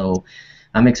at. So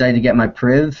I'm excited to get my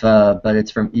Priv, but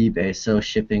it's from eBay, so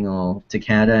shipping all to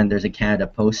Canada, and there's a Canada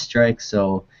Post strike,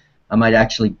 so I might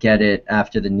actually get it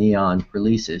after the Neon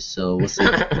releases, so we'll see.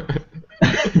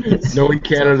 Knowing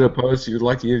Canada Post, you're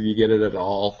lucky if you get it at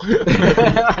all.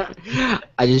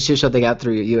 I just shipped something out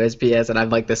through USPS, and I'm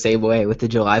like the same way with the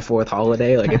July 4th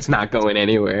holiday. Like, it's not going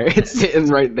anywhere. It's sitting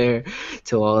right there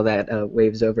till all that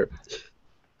waves over.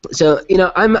 So,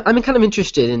 I'm kind of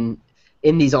interested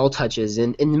in these all touches,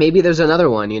 and maybe there's another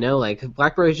one, like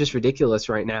BlackBerry's just ridiculous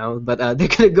right now, but they're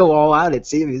gonna go all out, it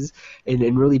seems,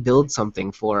 and really build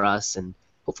something for us, and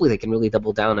hopefully they can really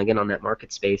double down again on that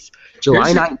market space.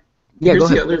 July 9th. Yeah, go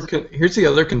ahead. Here's the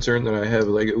other concern that I have,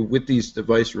 like with these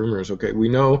device rumors. Okay, we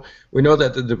know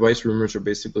that the device rumors are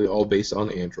basically all based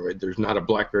on Android. There's not a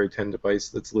BlackBerry 10 device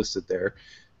that's listed there.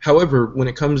 However, when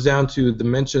it comes down to the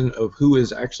mention of who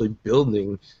is actually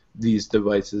building these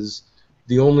devices,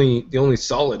 the only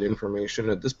solid information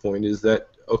at this point is that,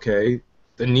 okay,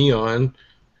 the Neon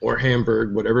or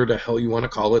Hamburg, whatever the hell you want to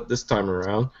call it this time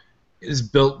around, is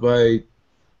built by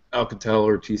Alcatel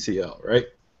or TCL, right?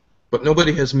 But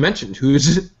nobody has mentioned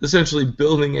who's essentially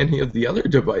building any of the other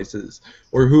devices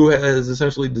or who has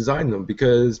essentially designed them,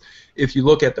 because if you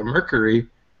look at the Mercury,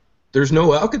 there's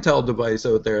no Alcatel device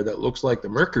out there that looks like the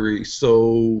Mercury,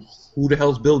 so who the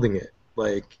hell's building it?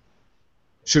 Like,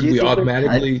 should we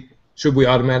automatically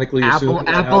assume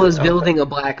Apple is building a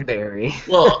BlackBerry?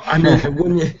 Well, I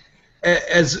mean,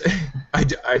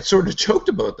 I sort of choked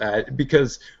about that,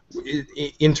 because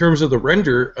in terms of the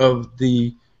render of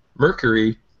the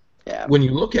Mercury, when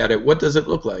you look at it, what does it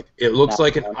look like? It looks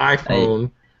like an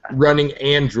iPhone running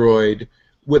Android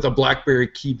with a BlackBerry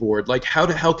keyboard. Like, how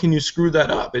the hell can you screw that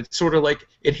up? It's sort of like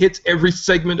it hits every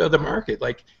segment of the market.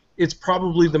 Like, it's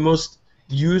probably the most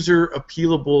user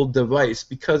appealable device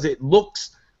because it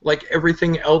looks like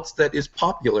everything else that is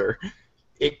popular.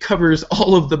 It covers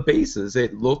all of the bases.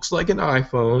 It looks like an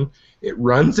iPhone, it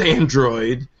runs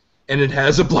Android, and it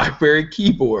has a BlackBerry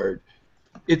keyboard.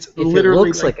 It's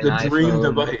literally like the dream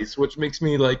device, which makes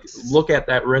me like look at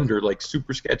that render like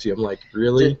super sketchy. I'm like,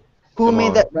 really? Who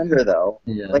made that render though?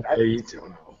 Yeah. Like, I don't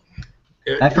know.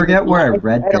 I forget where I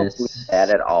read I don't this. believe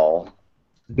that at all.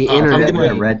 The I'm internet. gonna-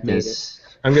 I read this.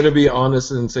 I'm going to be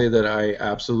honest and say that I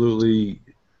absolutely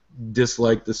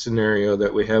dislike the scenario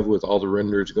that we have with all the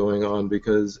renders going on,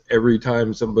 because every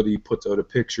time somebody puts out a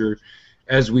picture,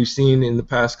 as we've seen in the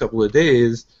past couple of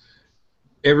days,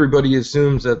 everybody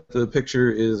assumes that the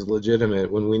picture is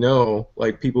legitimate, when we know,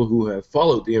 like people who have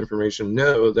followed the information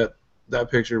know that that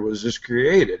picture was just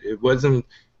created.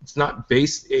 It's not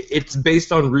based, it's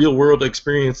based on real world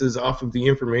experiences off of the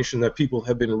information that people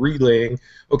have been relaying.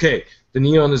 Okay, the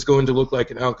Neon is going to look like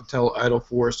an Alcatel Idol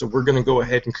 4, so we're going to go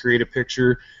ahead and create a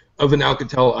picture of an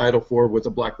Alcatel Idol 4 with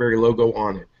a BlackBerry logo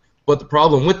on it. But the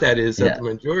problem with that is that the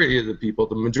majority of the people,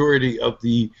 the majority of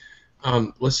the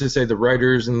let's just say the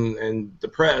writers and the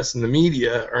press and the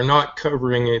media are not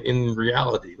covering it in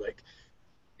reality. Like,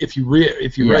 if you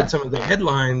read some of the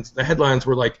headlines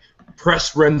were like,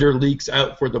 press render leaks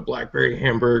out for the BlackBerry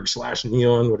Hamburg /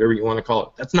 Neon, whatever you want to call it.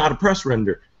 That's not a press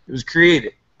render. It was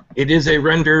created. It is a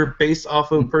render based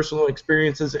off of personal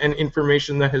experiences and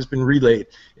information that has been relayed.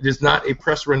 It is not a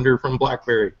press render from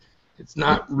BlackBerry. It's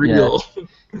not real. Yeah,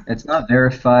 it's not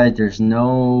verified. There's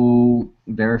no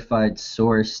verified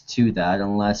source to that,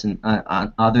 unless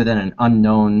other than an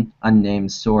unknown,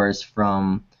 unnamed source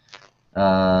from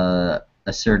a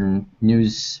certain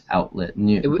news outlet,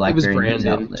 It was BlackBerry news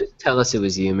Brandon. outlet. Just tell us it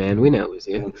was you, man. We know it was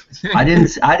you. I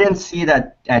didn't see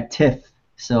that at TIFF,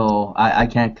 so I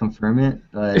can't confirm it.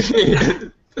 But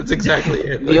That's exactly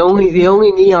it. The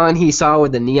only neon he saw were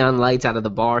the neon lights out of the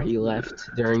bar he left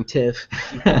during TIFF.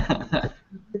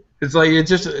 It's like it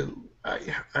just.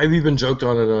 I've even joked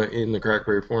on it in the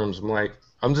Crackberry forums. I'm like,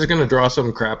 I'm just gonna draw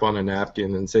some crap on a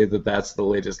napkin and say that that's the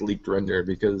latest leaked render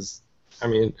because, I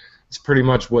mean, it's pretty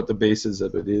much what the basis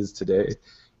of it is today.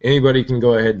 Anybody can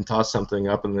go ahead and toss something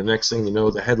up, and the next thing you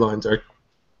know, the headlines are,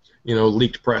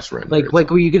 leaked press renders. Like,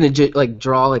 were you gonna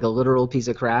draw like a literal piece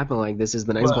of crap and like this is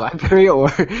the next BlackBerry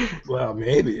or? Well,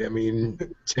 maybe. I mean,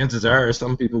 chances are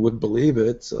some people would believe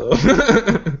it. So.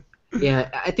 Yeah,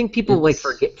 I think people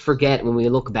forget when we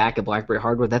look back at BlackBerry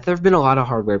hardware that there have been a lot of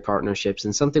hardware partnerships,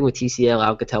 and something with TCL,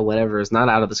 Alcatel, whatever, is not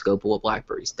out of the scope of what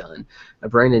BlackBerry's done.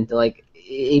 Brandon,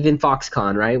 even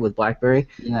Foxconn, right, with BlackBerry.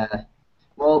 Yeah.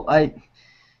 Well,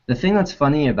 the thing that's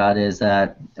funny about it is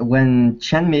that when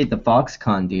Chen made the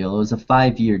Foxconn deal, it was a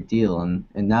 5-year deal, and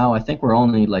now I think we're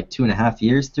only like 2.5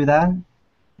 years through that,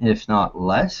 if not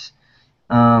less.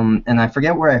 And I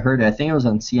forget where I heard it. I think it was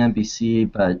on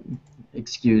CNBC, but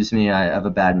excuse me, I have a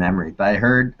bad memory. But I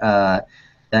heard that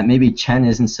maybe Chen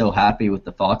isn't so happy with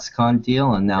the Foxconn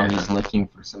deal, and now he's looking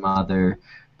for some other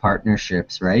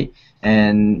partnerships, right?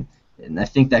 And I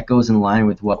think that goes in line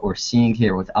with what we're seeing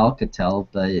here with Alcatel,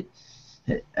 but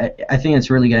I think it's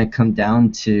really going to come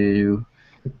down to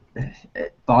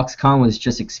Foxconn was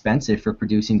just expensive for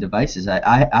producing devices.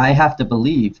 I have to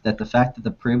believe that the fact that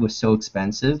the Priv was so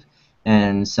expensive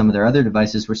and some of their other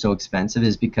devices were so expensive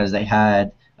is because they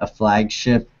had a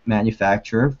flagship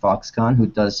manufacturer, Foxconn, who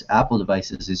does Apple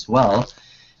devices as well,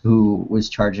 who was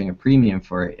charging a premium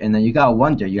for it. And then you gotta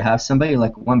wonder, you have somebody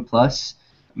like OnePlus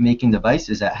making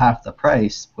devices at half the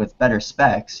price with better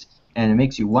specs, and it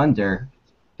makes you wonder,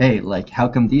 hey, like, how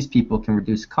come these people can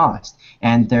reduce cost?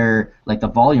 And they're like, the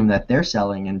volume that they're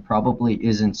selling and probably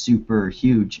isn't super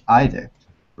huge either,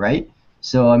 right?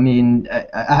 So I mean,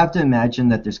 I have to imagine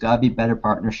that there's got to be better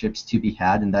partnerships to be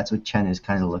had, and that's what Chen is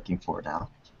kind of looking for now.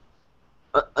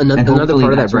 Another part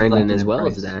of that, that's Brandon, reflected as in well,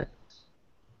 price. is that.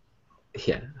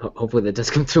 Yeah, hopefully that does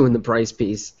come through in the price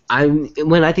piece.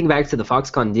 When I think back to the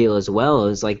Foxconn deal as well,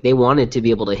 is like they wanted to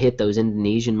be able to hit those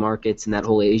Indonesian markets and that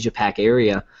whole Asia Pac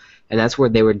area, and that's where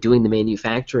they were doing the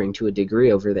manufacturing to a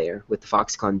degree over there with the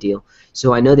Foxconn deal.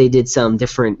 So I know they did some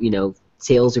different,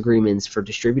 sales agreements for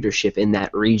distributorship in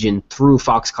that region through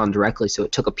Foxconn directly, so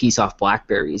it took a piece off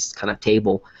BlackBerry's kind of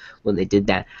table when they did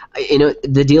that.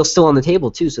 The deal's still on the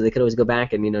table too, so they could always go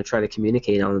back and try to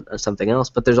communicate on something else.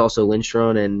 But there's also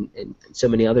Winstron and so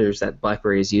many others that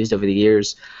BlackBerry has used over the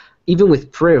years. Even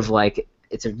with Priv, like,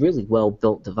 it's a really well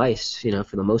built device,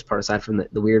 for the most part, aside from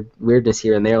the weirdness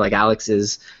here and there, like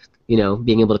Alex's,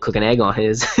 being able to cook an egg on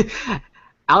his.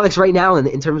 Alex, right now,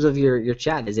 in terms of your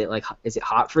chat, is it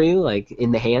hot for you, like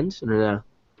in the hand, or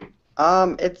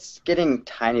no? It's getting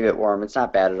tiny bit warm. It's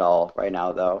not bad at all right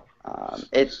now, though.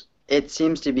 It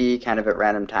seems to be kind of at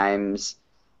random times,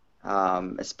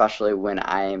 especially when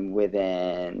I'm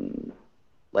within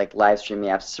like live streaming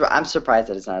apps. So I'm surprised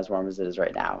that it's not as warm as it is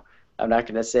right now. I'm not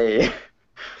gonna say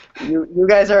you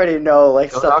guys already know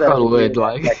like stuff that on wood,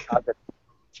 like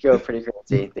go pretty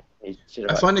crazy.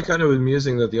 I find it kind of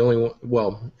amusing that the only one,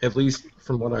 well, at least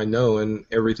from what I know and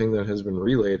everything that has been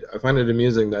relayed, I find it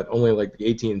amusing that only like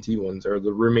the AT&T ones are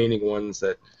the remaining ones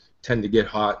that tend to get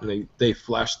hot, and they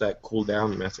flash that cool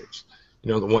down message.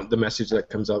 The message that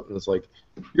comes up and it's like,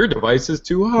 your device is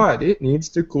too hot, it needs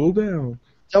to cool down.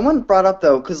 Someone brought up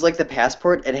though, because like the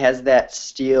Passport, it has that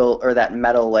steel or that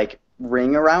metal like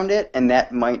ring around it, and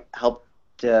that might help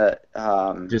to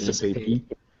Dissipate heat.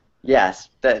 Yes,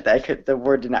 the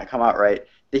word did not come out right.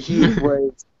 The heat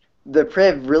was the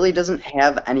Priv really doesn't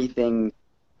have anything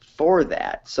for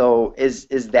that. So is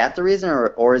that the reason,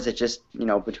 or is it just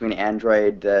between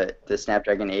Android, the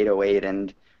Snapdragon 808,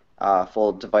 and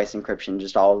full device encryption,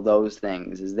 just all of those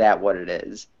things? Is that what it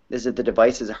is? Is it the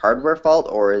device's hardware fault,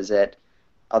 or is it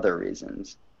other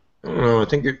reasons? I don't know. I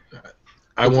think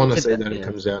I want to say that it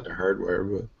comes down to hardware,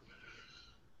 but.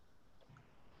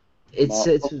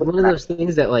 It's one of those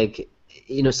things that, like,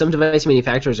 some device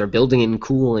manufacturers are building in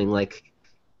cooling, like,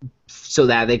 so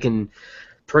that they can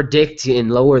predict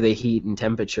and lower the heat and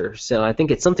temperature. So I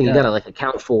think it's something you Yeah. gotta like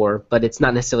account for, but it's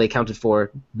not necessarily accounted for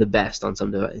the best on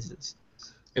some devices.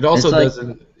 It also It's like-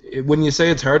 doesn't. When you say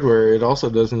it's hardware, it also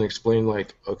doesn't explain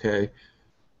like, okay,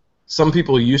 some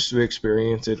people used to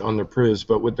experience it on their Priz,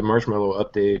 but with the Marshmallow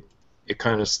update, it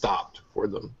kind of stopped for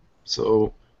them.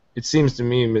 So it seems to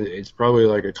me it's probably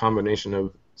like a combination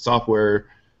of software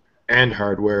and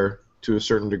hardware to a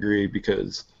certain degree,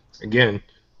 because again,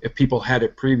 if people had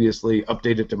it previously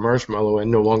updated to Marshmallow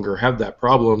and no longer have that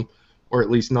problem, or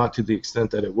at least not to the extent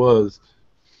that it was,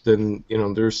 then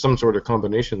there's some sort of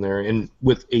combination there. And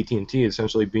with AT&T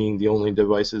essentially being the only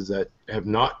devices that have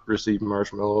not received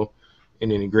Marshmallow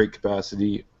in any great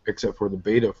capacity except for the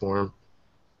beta form,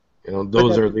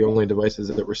 those are the only devices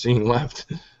that we're seeing left.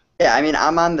 Yeah, I mean,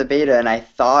 I'm on the beta, and I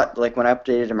thought, like, when I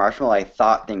updated to Marshmallow, I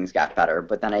thought things got better,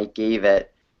 but then I gave it,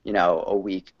 a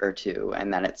week or two,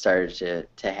 and then it started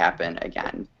to happen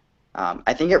again.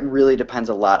 I think it really depends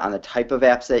a lot on the type of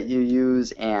apps that you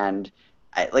use, and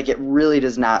it really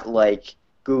does not like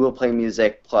Google Play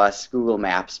Music plus Google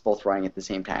Maps both running at the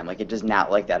same time. Like, it does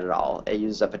not like that at all. It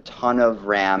uses up a ton of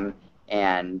RAM,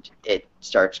 and it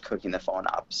starts cooking the phone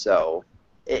up. So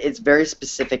it's very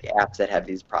specific apps that have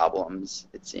these problems,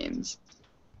 it seems.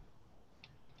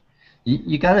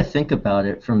 You got to think about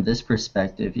it from this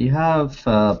perspective. You have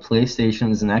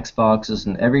PlayStations and Xboxes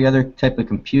and every other type of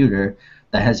computer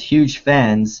that has huge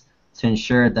fans to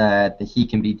ensure that the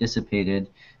heat can be dissipated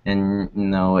and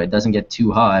it doesn't get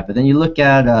too hot. But then you look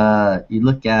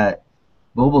at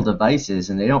mobile devices,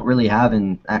 and they don't really have,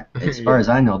 as far as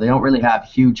I know, they don't really have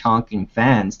huge honking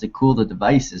fans to cool the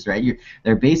devices, right?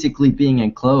 They're basically being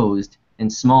enclosed in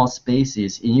small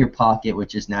spaces in your pocket,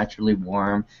 which is naturally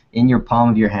warm, in your palm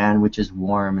of your hand, which is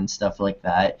warm, and stuff like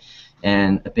that.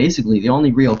 And basically, the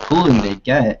only real cooling they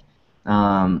get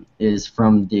is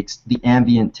from the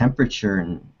ambient temperature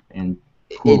and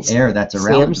cool air that's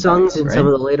around. Samsung's and right? some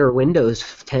of the later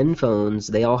Windows 10 phones,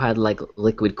 they all had like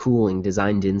liquid cooling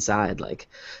designed inside,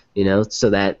 so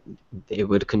that it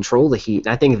would control the heat.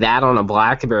 And I think that on a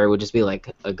BlackBerry would just be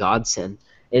like a godsend.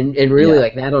 And really,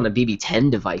 like that on a BB10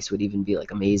 device would even be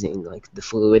like amazing. Like the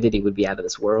fluidity would be out of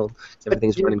this world.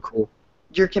 Everything's running cool.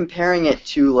 You're comparing it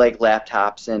to like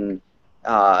laptops, and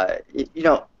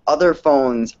other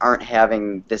phones aren't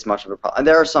having this much of a problem.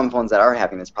 There are some phones that are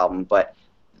having this problem, but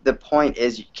the point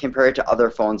is you compare it to other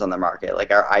phones on the market.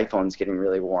 Like our iPhone's getting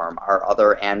really warm. Our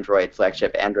other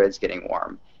flagship Android's getting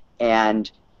warm. And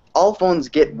all phones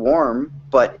get warm,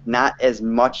 but not as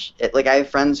much. Like I have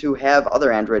friends who have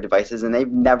other Android devices, and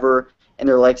they've never in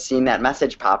their life seen that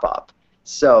message pop up.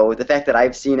 So the fact that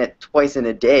I've seen it twice in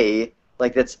a day,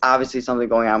 like that's obviously something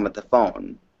going on with the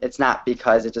phone. It's not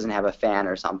because it doesn't have a fan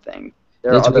or something.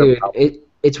 There It's are other weird. problems.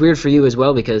 It's weird for you as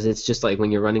well, because it's just like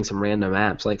when you're running some random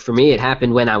apps. Like for me, it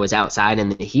happened when I was outside in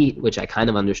the heat, which I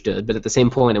kind of understood. But at the same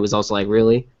point, it was also like,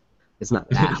 really? It's not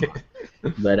that hot.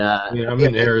 But I'm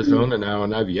in Arizona now,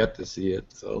 and I've yet to see it.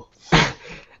 So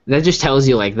that just tells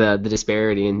you like the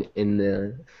disparity in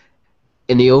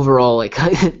the overall like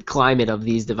climate of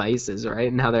these devices,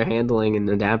 right, and how they're handling and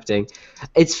adapting.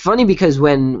 It's funny because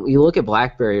when you look at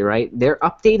BlackBerry, right, they're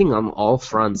updating on all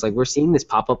fronts. Like we're seeing this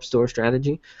pop-up store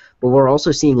strategy, but we're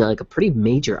also seeing like a pretty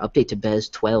major update to BES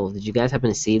 12. Did you guys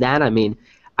happen to see that? I mean,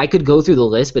 I could go through the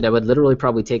list, but I would literally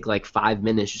probably take like 5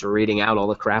 minutes just reading out all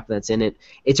the crap that's in it.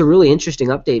 It's a really interesting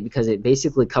update because it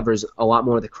basically covers a lot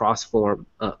more of the cross-platform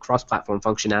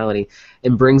functionality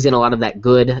and brings in a lot of that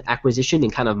good acquisition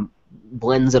and kind of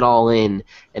blends it all in.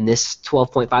 And this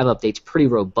 12.5 update's pretty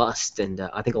robust, and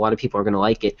I think a lot of people are going to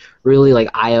like it. Really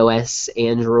like iOS,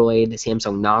 Android,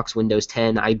 Samsung Knox, Windows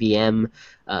 10, IBM,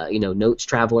 Notes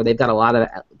Traveler. They've got a lot of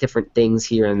different things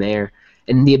here and there.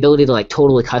 And the ability to like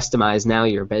totally customize now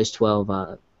your BES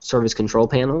 12 service control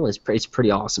panel is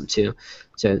pretty awesome too.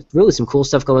 So really some cool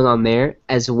stuff going on there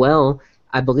as well.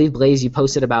 I believe, Blaze, you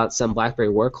posted about some BlackBerry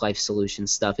Work Life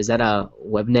Solutions stuff. Is that a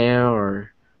webinar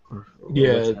or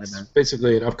yeah, what's that it's about?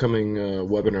 basically an upcoming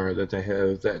webinar that they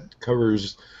have that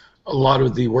covers a lot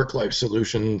of the work life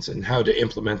solutions and how to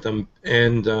implement them,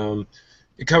 and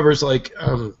it covers like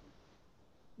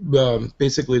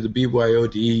basically the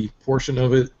BYOD portion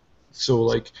of it. So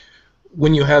like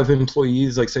when you have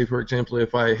employees, like say for example,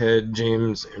 if I had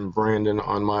James and Brandon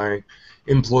on my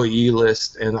employee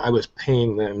list and I was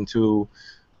paying them to,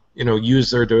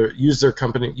 use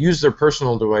their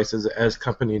personal devices as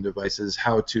company devices,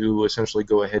 how to essentially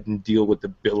go ahead and deal with the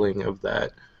billing of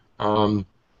that.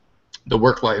 The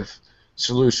work life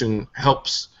solution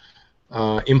helps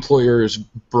employers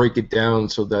break it down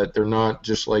so that they're not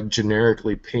just like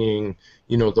generically paying,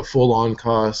 the full on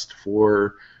cost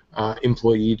for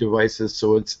employee devices.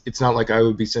 So it's not like I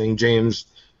would be saying, James,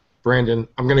 Brandon,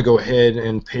 I'm going to go ahead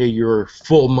and pay your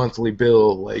full monthly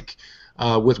bill. Like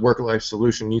with Work-Life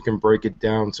Solution, you can break it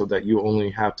down so that you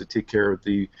only have to take care of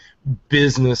the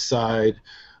business side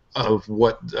of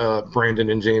what Brandon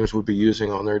and James would be using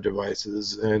on their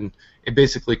devices, and it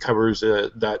basically covers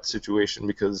that situation,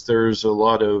 because there's a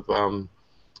lot of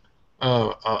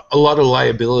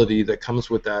liability that comes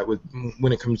with that,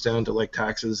 when it comes down to like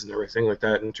taxes and everything like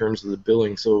that in terms of the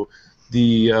billing. So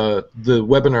the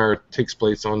webinar takes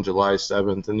place on July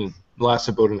 7th, and it lasts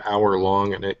about an hour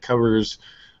long, and it covers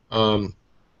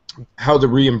how the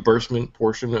reimbursement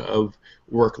portion of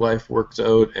WorkLife works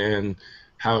out, and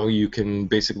how you can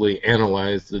basically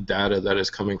analyze the data that is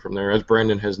coming from there. As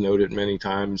Brandon has noted many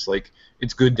times, like,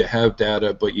 it's good to have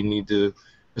data, but you need to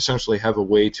essentially have a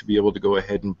way to be able to go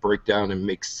ahead and break down and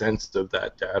make sense of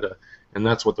that data, and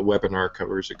that's what the webinar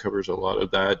covers. It covers a lot of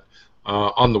that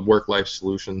on the Work-Life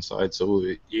Solution side. So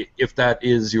if that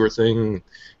is your thing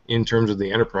in terms of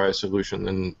the enterprise solution,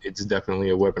 then it's definitely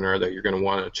a webinar that you're going to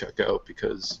want to check out,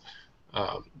 because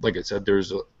like I said,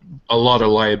 there's a lot of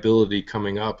liability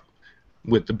coming up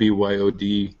with the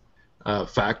BYOD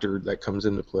factor that comes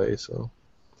into play. So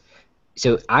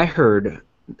I heard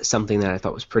something that I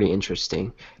thought was pretty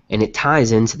interesting, and it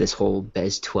ties into this whole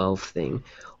BES 12 thing.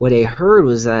 What I heard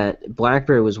was that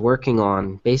BlackBerry was working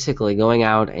on basically going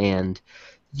out and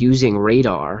using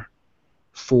radar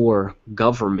for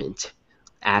government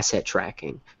asset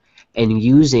tracking, and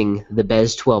using the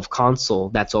BES 12 console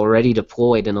that's already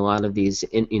deployed in a lot of these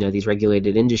these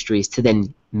regulated industries to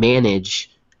then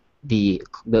manage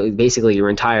basically your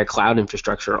entire cloud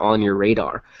infrastructure on your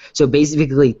radar. So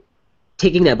basically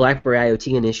taking that BlackBerry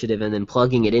IoT initiative and then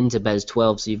plugging it into BES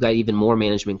 12, so you've got even more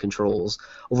management controls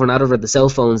not over the cell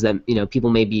phones that people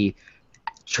may be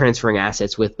transferring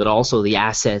assets with, but also the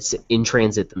assets in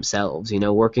transit themselves.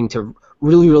 Working to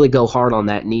really go hard on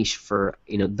that niche for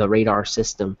the radar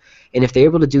system. And if they're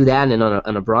able to do that and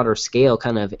on a broader scale,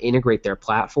 kind of integrate their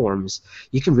platforms,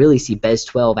 you can really see BES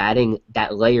 12 adding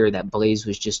that layer that Blaze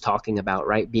was just talking about,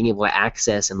 right? Being able to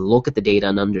access and look at the data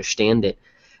and understand it.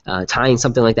 Tying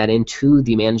something like that into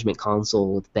the management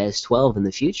console with BES 12 in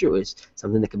the future was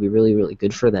something that could be really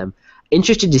good for them.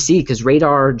 Interested to see, because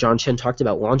Radar, John Chen talked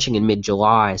about launching in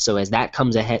mid-July, so as that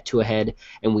comes ahead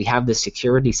and we have the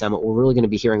security summit, we're really going to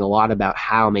be hearing a lot about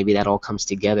how maybe that all comes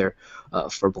together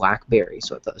for BlackBerry.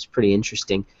 So I thought it was pretty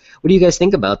interesting. What do you guys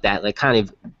think about that? Like, kind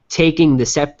of taking the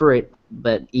separate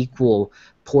but equal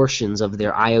portions of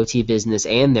their IoT business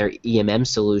and their EMM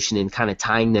solution and kind of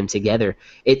tying them together.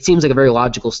 It seems like a very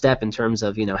logical step in terms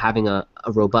of having a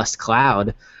robust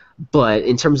cloud, but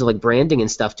in terms of like branding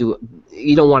and stuff,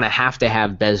 you don't want to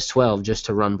have BES 12 just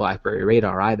to run BlackBerry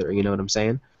Radar either. You know what I'm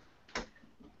saying?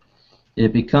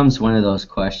 It becomes one of those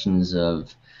questions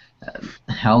of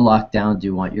how locked down do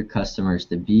you want your customers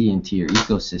to be into your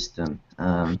ecosystem?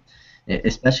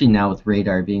 Especially now with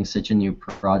Radar being such a new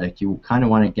product, you kind of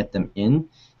want to get them in,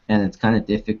 and it's kind of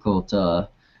difficult to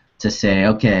say,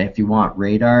 okay, if you want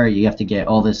Radar, you have to get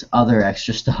all this other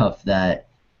extra stuff that,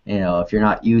 if you're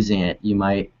not using it, you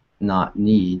might not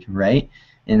need, right?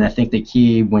 And I think the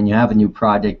key when you have a new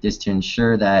product is to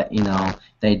ensure that,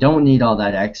 they don't need all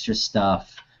that extra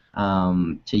stuff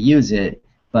to use it,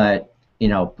 but,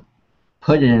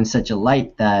 put it in such a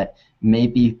light that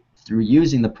maybe through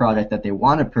using the product that they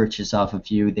want to purchase off of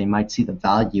you, they might see the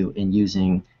value in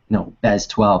using BES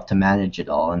 12 to manage it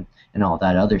all and all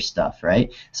that other stuff,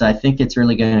 right? So I think it's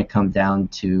really going to come down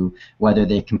to whether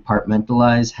they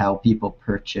compartmentalize how people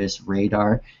purchase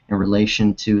Radar in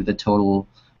relation to the total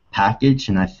package.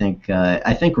 And I think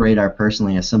Radar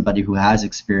personally, as somebody who has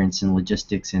experience in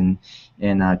logistics and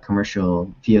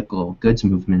commercial vehicle goods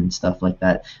movement and stuff like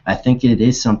that, I think it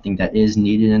is something that is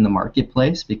needed in the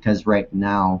marketplace, because right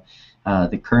now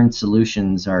the current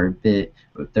solutions are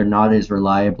they're not as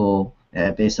reliable.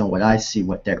 Based on what I see,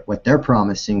 what they're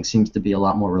promising seems to be a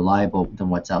lot more reliable than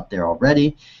what's out there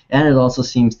already, and it also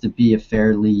seems to be a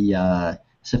fairly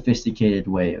sophisticated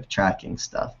way of tracking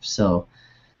stuff. So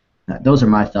those are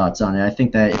my thoughts on it. I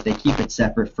think that if they keep it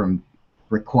separate from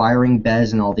requiring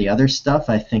BES and all the other stuff,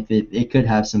 I think that it could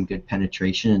have some good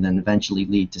penetration and then eventually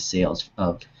lead to sales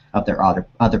of their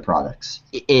other products.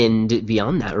 And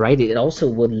beyond that, right, it also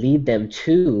would lead them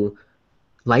to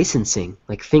licensing.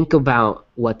 Like, think about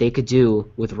what they could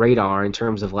do with Radar in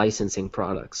terms of licensing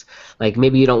products. Like,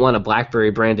 maybe you don't want a BlackBerry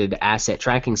branded asset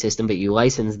tracking system, but you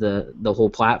license the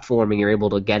whole platform and you're able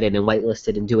to get it and whitelist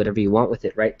it and do whatever you want with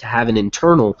it, right? To have an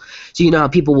internal, so you know how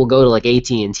people will go to like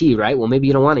AT&T, right? Well, maybe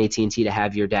you don't want AT&T to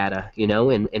have your data, you know,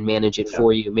 and manage it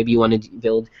for you. Maybe you want to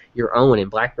build your own,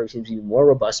 and BlackBerry seems to be more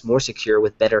robust, more secure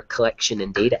with better collection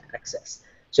and data access.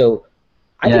 So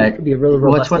I think it could be a really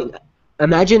robust thing.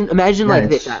 Imagine like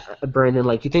this, Brandon.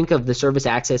 Like, you think of the service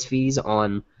access fees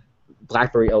on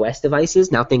BlackBerry OS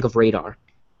devices. Now think of Radar,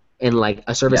 and like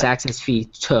a service access fee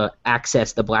to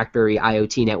access the BlackBerry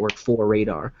IoT network for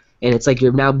Radar. And it's like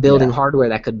you're now building hardware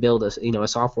that could build a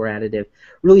software additive.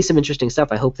 Really, some interesting stuff.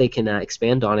 I hope they can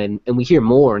expand on it, and we hear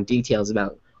more in details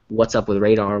about what's up with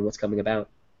Radar and what's coming about.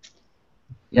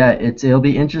 Yeah, it'll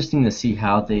be interesting to see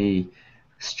how they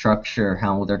structure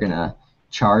how they're gonna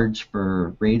charge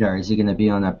for Radar. Is it going to be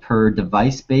on a per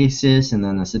device basis and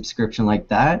then a subscription like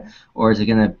that, or is it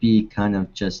going to be kind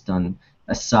of just on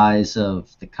a size of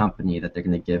the company that they're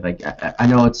going to give? I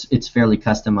know it's fairly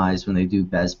customized when they do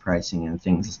BES pricing and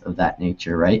things of that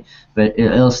nature, right? But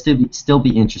it'll still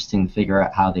be interesting to figure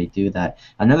out how they do that.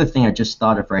 Another thing I just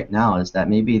thought of right now is that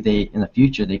maybe in the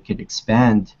future they could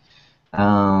expand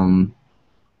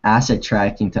asset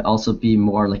tracking to also be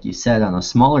more, like you said, on a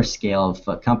smaller scale. If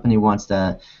a company wants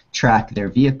to track their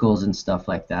vehicles and stuff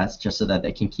like that, just so that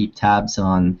they can keep tabs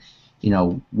on,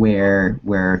 where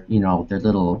their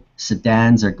little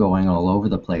sedans are going all over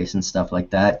the place and stuff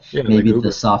like that. Yeah, maybe like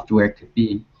the software could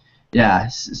be,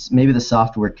 maybe the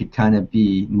software could kind of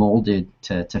be molded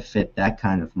to fit that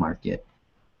kind of market.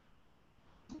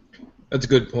 That's a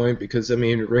good point, because I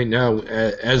mean, right now,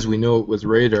 as we know it with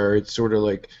Radar, it's sort of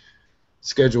like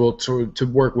scheduled to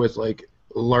work with like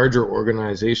larger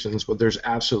organizations, but there's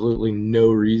absolutely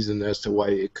no reason as to why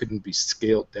it couldn't be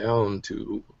scaled down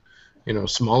to,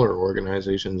 smaller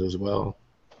organizations as well.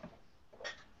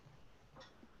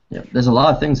 Yeah, there's a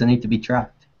lot of things that need to be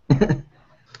tracked.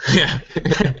 Yeah.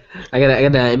 I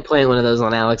gotta implant one of those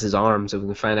on Alex's arm so we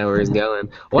can find out where he's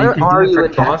going. Where are you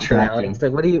in Boston, Alex?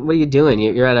 Like, what are you doing?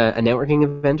 You're at a networking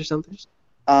event or something?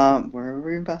 Where were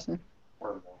we in Boston?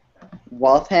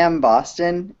 Waltham,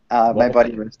 Boston. My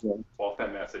buddy was there.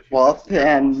 Waltham, Massachusetts.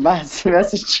 Waltham,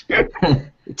 Massachusetts.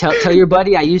 Tell your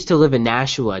buddy I used to live in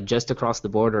Nashua, just across the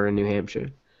border in New Hampshire.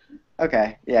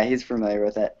 Okay, yeah, he's familiar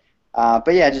with it.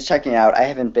 But yeah, just checking it out. I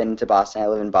haven't been to Boston. I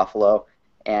live in Buffalo,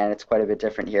 and it's quite a bit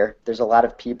different here. There's a lot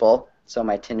of people, so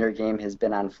my Tinder game has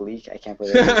been on fleek. I can't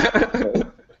believe it.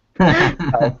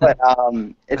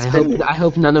 I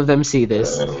hope none of them see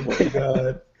this. Oh my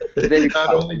God.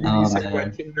 Not only did he say my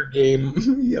Tinder game,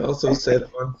 he also said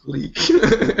on fleek.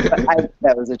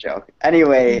 That was a joke.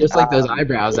 Anyway. Just like those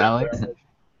eyebrows, Alex.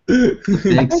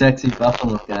 Big, sexy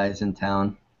Buffalo guys in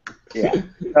town. Yeah.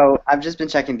 So I've just been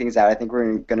checking things out. I think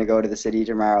we're going to go to the city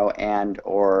tomorrow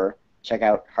or check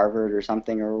out Harvard or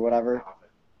something or whatever.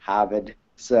 Harvard.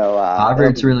 So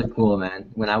Harvard's really cool, man.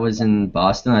 When I was in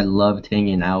Boston, I loved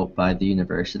hanging out by the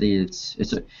university.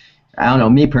 I don't know,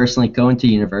 me personally, going to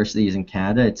universities in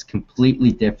Canada, it's completely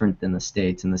different than the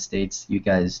States. In the States, you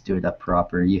guys do it up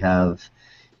proper. You have,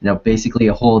 basically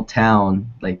a whole town.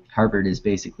 Like, Harvard is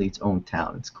basically its own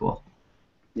town. It's cool.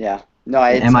 Yeah. No,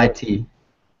 MIT.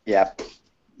 Yeah.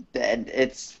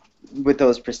 It's with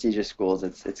those prestigious schools,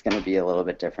 it's going to be a little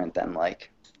bit different than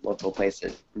like local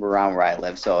places around where I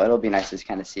live. So it'll be nice to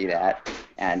kind of see that.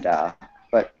 And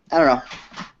but I don't know.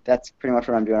 That's pretty much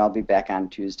what I'm doing. I'll be back on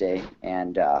Tuesday,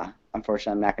 and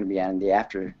unfortunately, I'm not going to be on the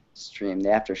after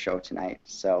show tonight.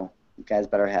 So you guys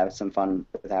better have some fun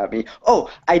without me. Oh,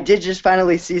 I did just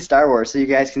finally see Star Wars, so you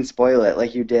guys can spoil it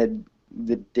like you did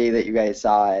the day that you guys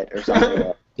saw it or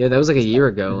something. Yeah, that was like a year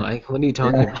ago. Like, what are you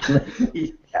talking about?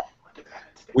 Yeah.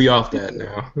 We off that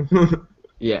now.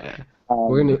 Yeah.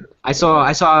 I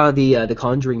saw the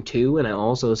Conjuring 2, and I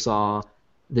also saw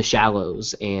The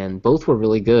Shallows, and both were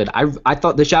really good. I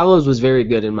thought The Shallows was very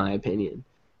good in my opinion.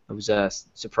 I was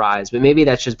surprised, but maybe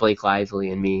that's just Blake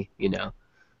Lively and me,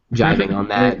 jiving on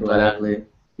that. But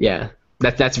yeah,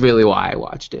 that's really why I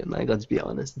watched it. Like, let's be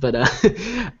honest. But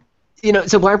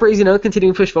so BlackBerry's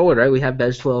continuing to push forward, right? We have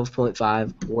BES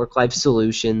 12.5, work-life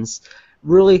solutions.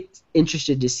 Really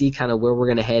interested to see kind of where we're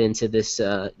going to head into this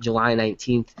July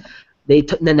 19th. They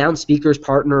announced speakers,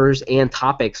 partners, and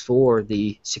topics for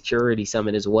the security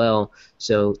summit as well.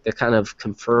 So they're kind of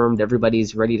confirmed.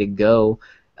 Everybody's ready to go.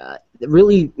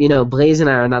 Really, Blaze and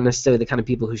I are not necessarily the kind of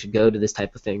people who should go to this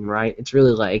type of thing, right? It's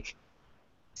really like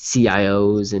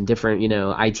CIOs and different,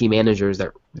 IT managers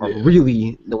that are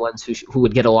really the ones who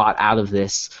would get a lot out of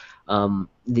this.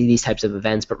 these types of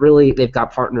events. But really, they've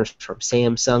got partners from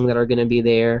Samsung that are going to be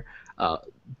there,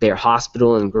 Bear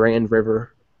Hospital in Grand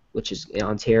River, which is in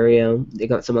Ontario. They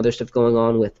got some other stuff going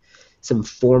on with some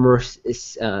former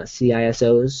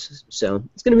CISOs, so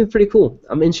it's going to be pretty cool.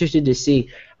 I'm interested to see.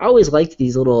 I always liked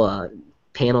these little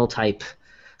panel type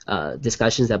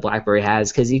discussions that BlackBerry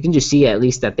has, because you can just see at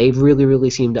least that they've really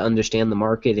seemed to understand the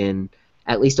market and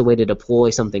at least a way to deploy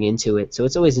something into it. So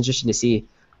it's always interesting to see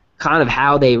kind of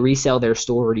how they resell their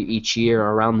story each year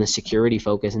around the security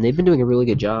focus, and they've been doing a really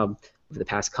good job over the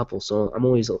past couple. So I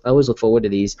always look forward to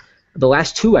these. The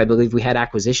last two, I believe, we had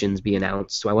acquisitions be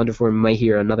announced, so I wonder if we might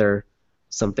hear another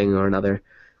something or another.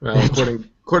 Well,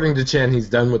 according to Chen, he's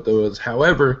done with those.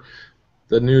 However,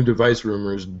 the new device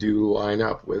rumors do line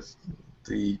up with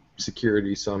the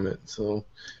security summit, so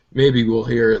maybe we'll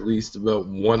hear at least about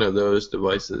one of those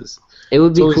devices. It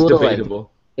would be it's cool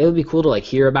debatable. It would be cool to like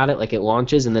hear about it, like it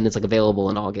launches and then it's like available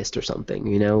in August or something,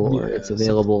 you know, or Yeah, it's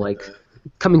available something like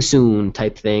coming soon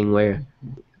type thing. Where,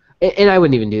 and I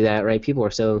wouldn't even do that, right? People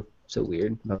are so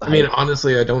weird. I mean,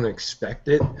 honestly, I don't expect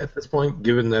it at this point,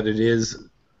 given that it is,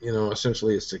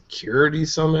 essentially a security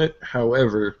summit.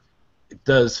 However, it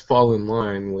does fall in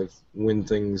line with when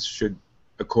things should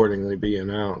accordingly be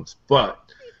announced. But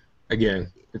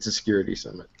again, it's a security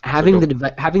summit. Having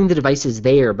the devices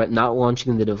there but not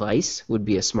launching the device would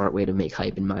be a smart way to make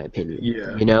hype, in my opinion.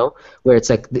 Yeah. You know, where it's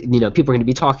like, people are going to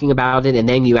be talking about it and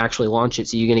then you actually launch it,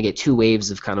 so you're going to get two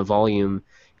waves of kind of volume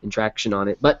and traction on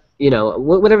it. But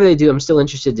whatever they do, I'm still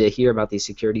interested to hear about these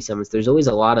security summits. There's always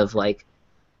a lot of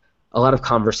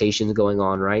conversations going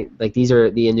on, right? Like, these are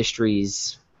the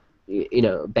industry's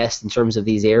best in terms of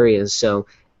these areas, so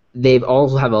they've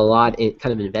also have a lot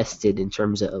kind of invested in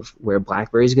terms of where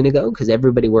BlackBerry is going to go, because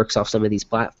everybody works off some of these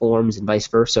platforms and vice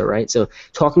versa, right? So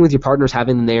talking with your partners,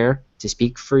 having them there to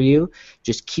speak for you,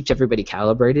 just keeps everybody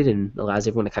calibrated and allows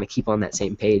everyone to kind of keep on that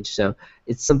same page. So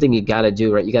it's something you got to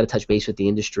do, right? You got to touch base with the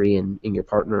industry and your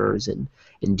partners and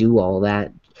do all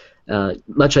that.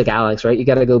 Much like Alex, right? You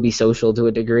got to go be social to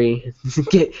a degree.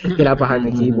 get out behind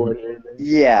the keyboard.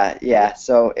 Yeah.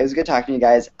 So it was good talking to you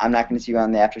guys. I'm not going to see you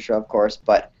on the after show, of course,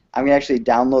 but I'm going to actually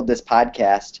download this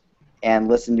podcast and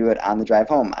listen to it on the drive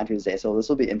home on Tuesday, so this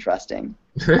will be interesting.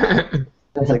 It's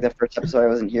like the first episode I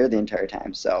wasn't here the entire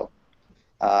time, so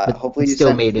hopefully you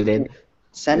still made it in.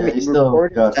 Send me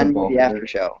the after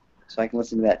show so I can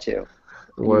listen to that too.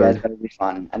 You guys better be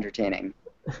fun, entertaining.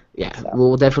 Yeah, so.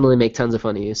 We'll definitely make tons of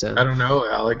fun of you. So I don't know,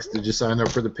 Alex, did you sign up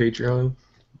for the Patreon?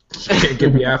 You can't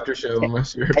get the after show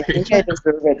unless you're a I think I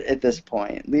deserve it at this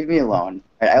point. Leave me alone.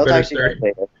 All right, I will talk to you guys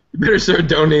later. You better start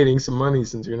donating some money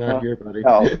since you're not here, buddy.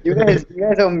 No, you guys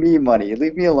owe me money.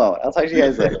 Leave me alone. I'll talk to you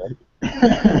guys later.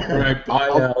 All right, bye,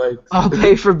 Alex. I'll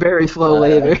pay for Barry Flow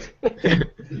later.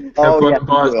 Have fun in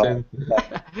Boston.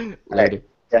 Later.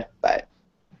 Yeah, bye.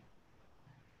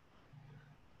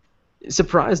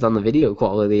 Surprised on the video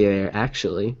quality there,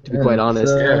 actually, to be quite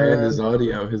honest. Yeah, and his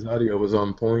audio was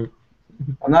on point.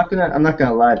 I'm not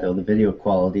gonna lie though, the video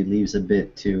quality leaves a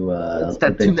bit to it's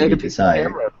that 2 megapixel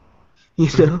camera.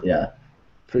 Yeah.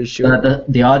 For sure.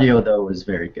 But the audio though was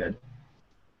very good.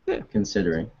 Yeah.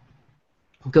 Considering.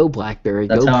 Go BlackBerry.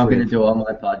 That's go how Priv. I'm gonna do all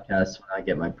my podcasts when I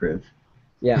get my Priv.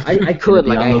 Yeah, I could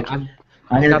I'm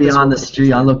gonna be on the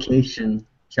street, on location,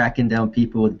 tracking down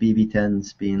people with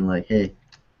BB10s, being like, "Hey,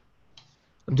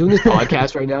 I'm doing this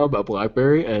podcast right now about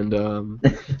BlackBerry, and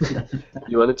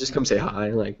you want to just come say hi,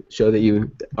 like show that you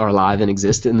are alive and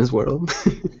exist in this world."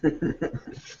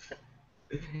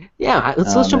 Yeah,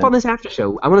 let's jump on this after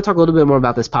show. I want to talk a little bit more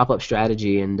about this pop-up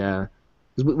strategy, and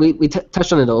we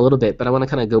touched on it a little bit, but I want to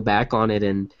kind of go back on it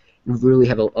and really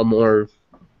have a more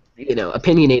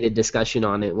opinionated discussion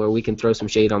on it, where we can throw some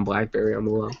shade on BlackBerry on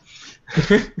the low.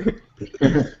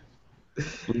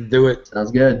 Do it.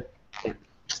 Sounds good."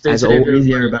 Stay As safe, always,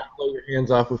 everybody. Don't blow your hands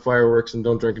off with fireworks, and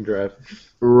don't drink and drive.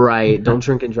 Right, don't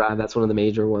drink and drive. That's one of the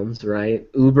major ones, right?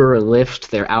 Uber and Lyft,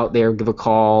 they're out there. Give a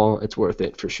call. It's worth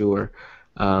it for sure.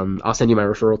 I'll send you my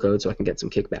referral code so I can get some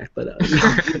kickback. But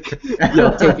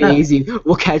take it easy.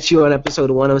 We'll catch you on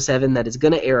episode 107 that is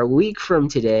going to air a week from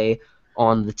today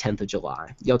on the 10th of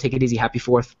July. Y'all take it easy. Happy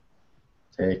 4th.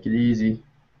 Take it easy.